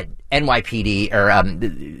say that NYPD or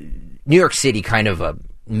New York City kind of a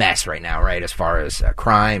mess right now, right? As far as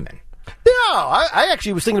crime and. No, I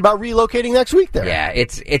actually was thinking about relocating next week there. Yeah,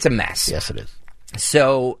 it's a mess. Yes, it is.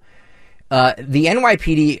 So. The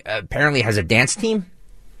NYPD apparently has a dance team.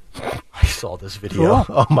 I saw this video.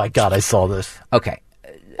 Cool. Oh my God, I saw this. Okay.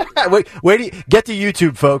 Wait, get to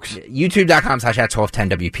YouTube, folks.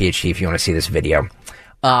 YouTube.com/@1210WPHT if you want to see this video.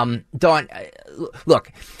 Dawn,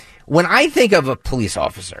 look, when I think of a police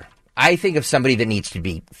officer, I think of somebody that needs to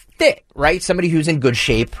be fit, right? Somebody who's in good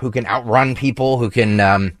shape, who can outrun people, who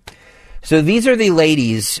can... So these are the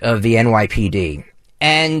ladies of the NYPD.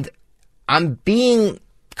 And I'm being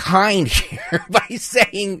kind here by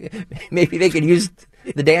saying maybe they could use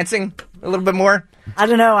the dancing a little bit more. I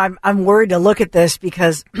don't know. I'm worried to look at this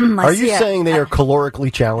because are you saying they are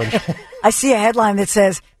calorically challenged? I see a headline that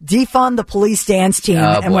says "Defund the police dance team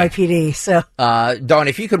NYPD." So, Dawn,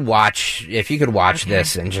 if you could watch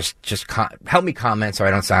this and just help me comment so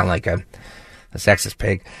I don't sound like a sexist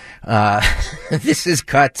pig. This is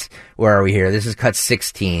cut. Where are we here? This is cut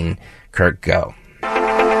 16. Kirk, go.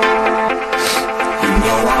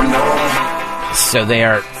 So they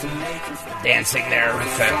are dancing there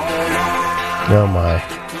with them. Oh my!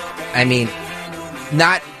 I mean,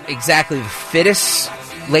 not exactly the fittest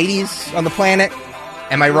ladies on the planet.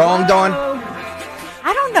 Am I wrong, Dawn?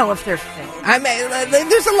 I don't know if they're fit. I mean,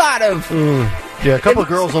 there's a lot of yeah, a couple of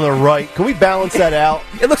girls on the right. Can we balance that out?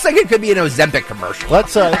 It looks like it could be an Ozempic commercial.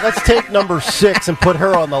 Let's take number 6 and put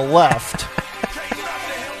her on the left.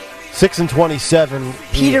 6 and 27.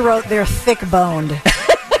 Peter wrote they're thick boned.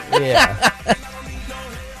 Yeah.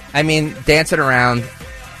 I mean, dancing around.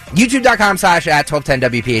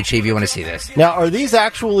 YouTube.com/@1210WPHT if you want to see this. Now, are these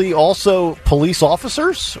actually also police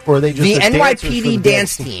officers, or are they just the NYPD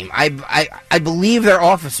dance team? I believe they're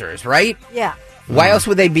officers, right? Yeah. Why else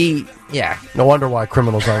would they be? Yeah. No wonder why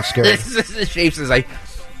criminals aren't scared. This shape says I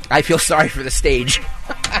feel sorry for the stage.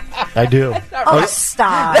 I do. Oh,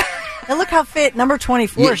 stop. Now look how fit number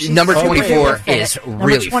 24. Yeah, number 24 is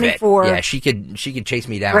really 24. fit. Yeah, she could chase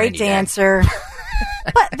me down. Great dancer.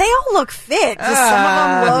 But they all look fit. Just some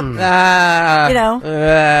of them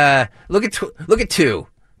look, look at 2.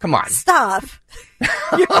 Come on. Stop.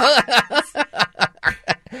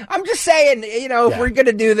 I'm just saying, if we're going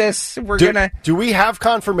to do this, Do we have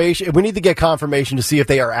confirmation? We need to get confirmation to see if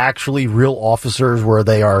they are actually real officers where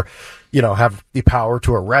they are, have the power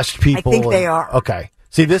to arrest people. I think they are. Okay.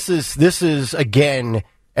 See, this is again,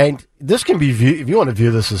 and this can be viewed, if you want to view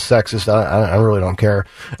this as sexist, I really don't care.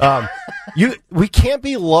 We can't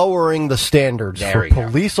be lowering the standards for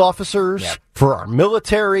police officers, for our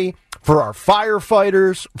military, for our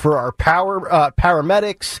firefighters, for our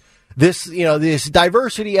paramedics. This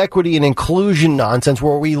diversity, equity, and inclusion nonsense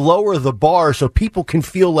where we lower the bar so people can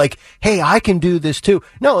feel like, hey, I can do this too.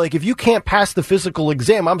 No, like if you can't pass the physical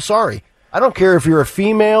exam, I'm sorry. I don't care if you're a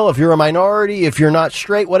female, if you're a minority, if you're not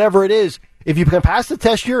straight, whatever it is. If you can pass the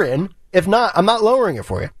test, you're in. If not, I'm not lowering it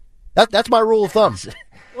for you. That's my rule of thumb.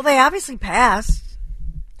 Well, they obviously passed.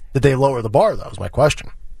 Did they lower the bar, though, is my question.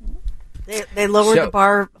 They lowered the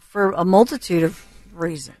bar for a multitude of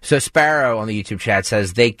reasons. So Sparrow on the YouTube chat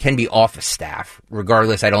says they can be office staff.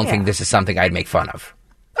 Regardless, I don't think this is something I'd make fun of.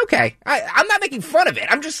 Okay. I'm not making fun of it.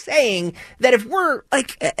 I'm just saying that if we're,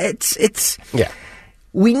 like, it's... Yeah.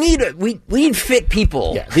 We need fit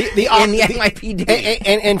people in the NYPD.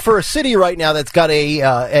 And for a city right now that's got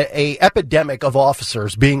a epidemic of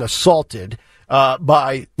officers being assaulted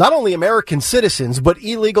by not only American citizens but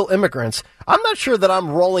illegal immigrants, I'm not sure that I'm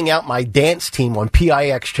rolling out my dance team on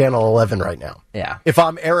PIX Channel 11 right now. Yeah. If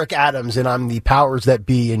I'm Eric Adams and I'm the powers that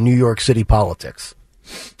be in New York City politics.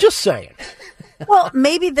 Just saying. Well,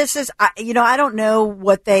 maybe this is, I don't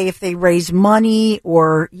know if they raise money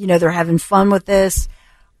or, they're having fun with this.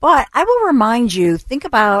 But I will remind you, think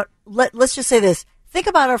about, let's just say this. Think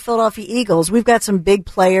about our Philadelphia Eagles. We've got some big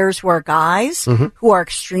players who are guys who are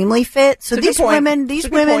extremely fit. So these women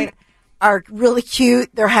are really cute.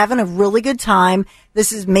 They're having a really good time.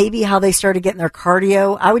 This is maybe how they started getting their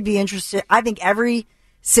cardio. I would be interested. I think every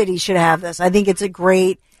city should have this. I think it's a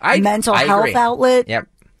great mental health outlet. Yep.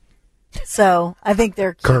 So I think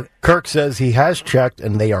they're cute. Kirk says he has checked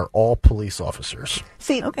and they are all police officers.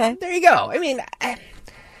 See, okay, there you go. I mean,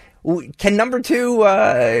 can number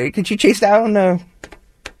 2, can she chase down,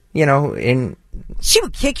 She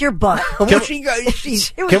would kick your butt.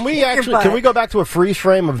 Can we go back to a freeze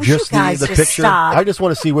frame of just the picture? Stop. I just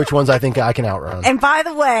want to see which ones I think I can outrun. And by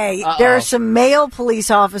the way, there are some male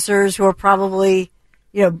police officers who are probably,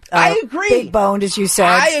 I agree. Big boned, as you said.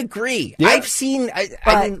 I agree. Yeah. I've seen.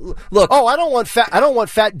 I mean, look. Oh, I don't want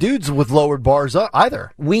fat dudes with lowered bars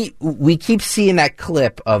either. We keep seeing that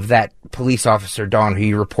clip of that police officer Dawn who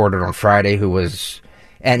you reported on Friday, who was,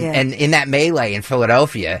 and in that melee in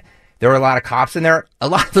Philadelphia, there were a lot of cops in there. A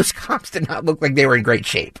lot of those cops did not look like they were in great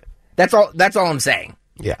shape. That's all I'm saying.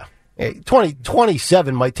 Yeah.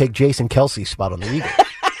 27 might take Jason Kelsey's spot on the Eagles.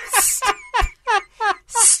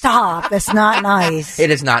 Stop. That's not nice. It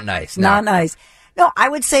is not nice. No. Not nice. No, I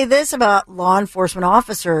would say this about law enforcement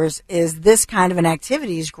officers is this kind of an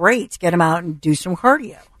activity is great to get them out and do some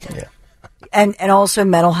cardio. Yeah. And also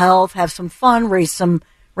mental health, have some fun, raise some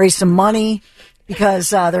money because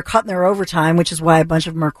they're cutting their overtime, which is why a bunch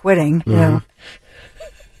of them are quitting. You know.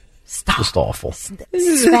 Stop. Just awful.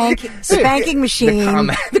 Spanking machine.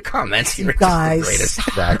 The comments here are guys. just the greatest.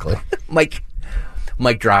 Exactly.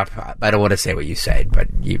 Mic drop. I don't want to say what you said, but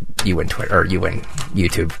you win Twitter or you win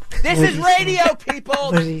YouTube. This is radio, people.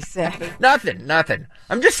 What did he say? Nothing.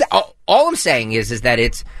 I'm just all I'm saying is that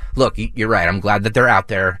it's look. You're right. I'm glad that they're out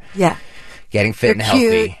there. Yeah. Getting fit They're and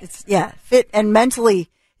cute. healthy. Fit and mentally.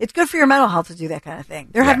 It's good for your mental health to do that kind of thing.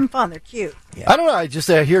 They're having fun. They're cute. Yeah. I don't know. I just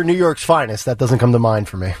hear New York's finest. That doesn't come to mind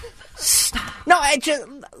for me. Stop. No, I just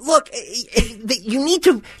look. You need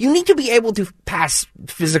to be able to pass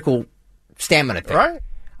physical stamina thing. Right.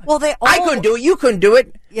 Well, I couldn't do it. You couldn't do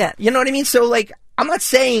it. Yeah. You know what I mean? So, I'm not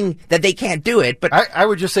saying that they can't do it, but I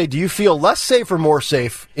would just say, do you feel less safe or more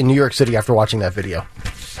safe in New York City after watching that video?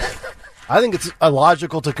 I think it's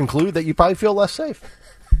illogical to conclude that you probably feel less safe.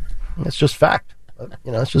 It's just fact.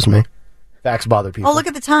 It's just me. Facts bother people. Oh, look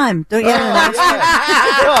at the time. Don't you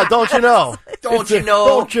don't you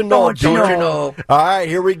know? Don't you know? All right,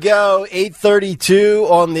 here we go. 8:32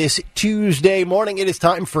 on this Tuesday morning. It is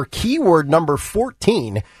time for keyword number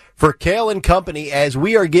 14 for Kale & Company as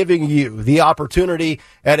we are giving you the opportunity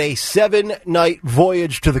at a 7-night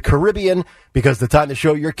voyage to the Caribbean because the time to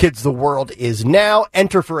show your kids the world is now.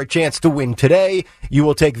 Enter for a chance to win today. You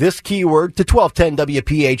will take this keyword to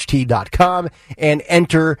 1210WPHT.com and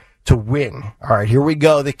enter to win. All right, here we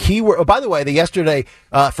go. The keyword. Oh, by the way, yesterday,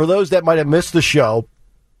 for those that might have missed the show,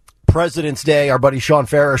 President's Day, our buddy Sean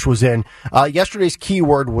Farish was in. Yesterday's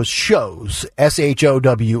keyword was shows,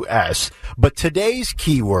 SHOWS. But today's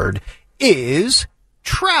keyword is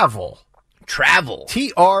travel. Travel.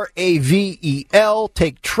 TRAVEL.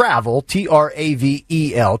 Take travel.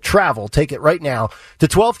 TRAVEL. Travel. Take it right now to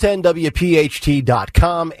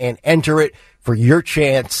 1210WPHT.com and enter it for your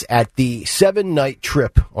chance at the 7-night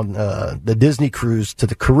trip on the Disney cruise to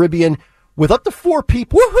the Caribbean with up to 4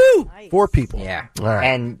 people. Woohoo! Nice. 4 people. Yeah. All right.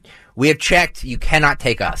 And we have checked. You cannot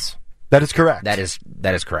take us. That is correct. That is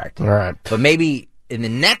correct. All right. But maybe in the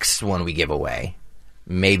next one we give away,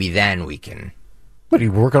 maybe then we can. What, are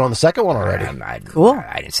you working on the second one already? Cool.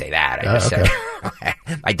 I didn't say that. I just said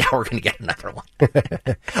I doubt we're going to get another one.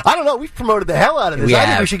 I don't know. We've promoted the hell out of this. I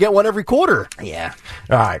think we should get one every quarter. Yeah.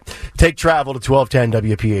 All right. Take travel to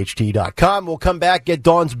 1210WPHT.com. We'll come back, get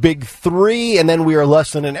Dawn's Big 3, and then we are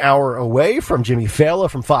less than an hour away from Jimmy Fallon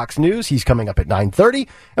from Fox News. He's coming up at 9:30,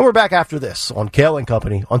 and we're back after this on Kale &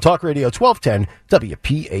 Company on Talk Radio 1210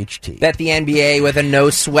 WPHT. Bet the NBA with a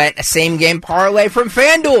no-sweat same-game parlay from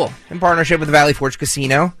FanDuel in partnership with Valley Forge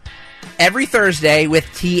Casino. Every Thursday with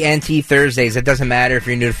TNT Thursdays. It doesn't matter if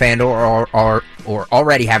you're new to FanDuel or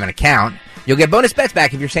already have an account. You'll get bonus bets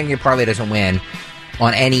back if your same-game parlay doesn't win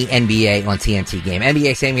on any NBA on TNT game.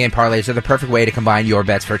 NBA same-game parlays are the perfect way to combine your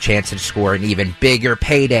bets for a chance to score an even bigger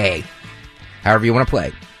payday. However you want to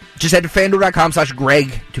play. Just head to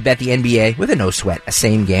FanDuel.com/Greg to bet the NBA with a no-sweat, a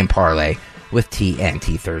same-game parlay with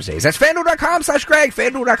TNT Thursdays. That's FanDuel.com/Greg.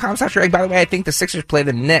 FanDuel.com/Greg. By the way, I think the Sixers play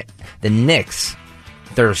the Knicks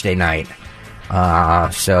Thursday night.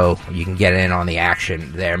 So you can get in on the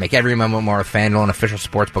action there. Make every moment more with FanDuel, an official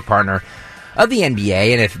sportsbook partner of the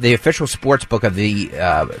NBA, and if the official sportsbook of the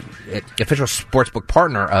official sportsbook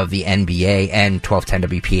partner of the NBA and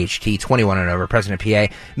 1210 WPHT, 21 and over, President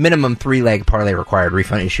PA, minimum 3-leg parlay required,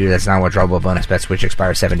 refund issued. That's not withdrawable bonus bets, which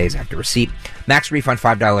expire 7 days after receipt. Max refund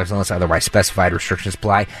 $5 unless otherwise specified. Restrictions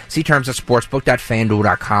apply. See terms at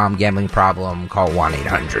sportsbook.fanduel.com. Gambling problem? Call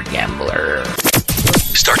 1-800-GAMBLER.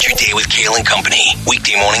 Start your day with Kale & Company.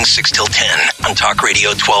 Weekday mornings 6 till 10 on Talk Radio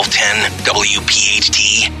 1210,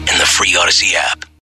 WPHT, and the free Odyssey app.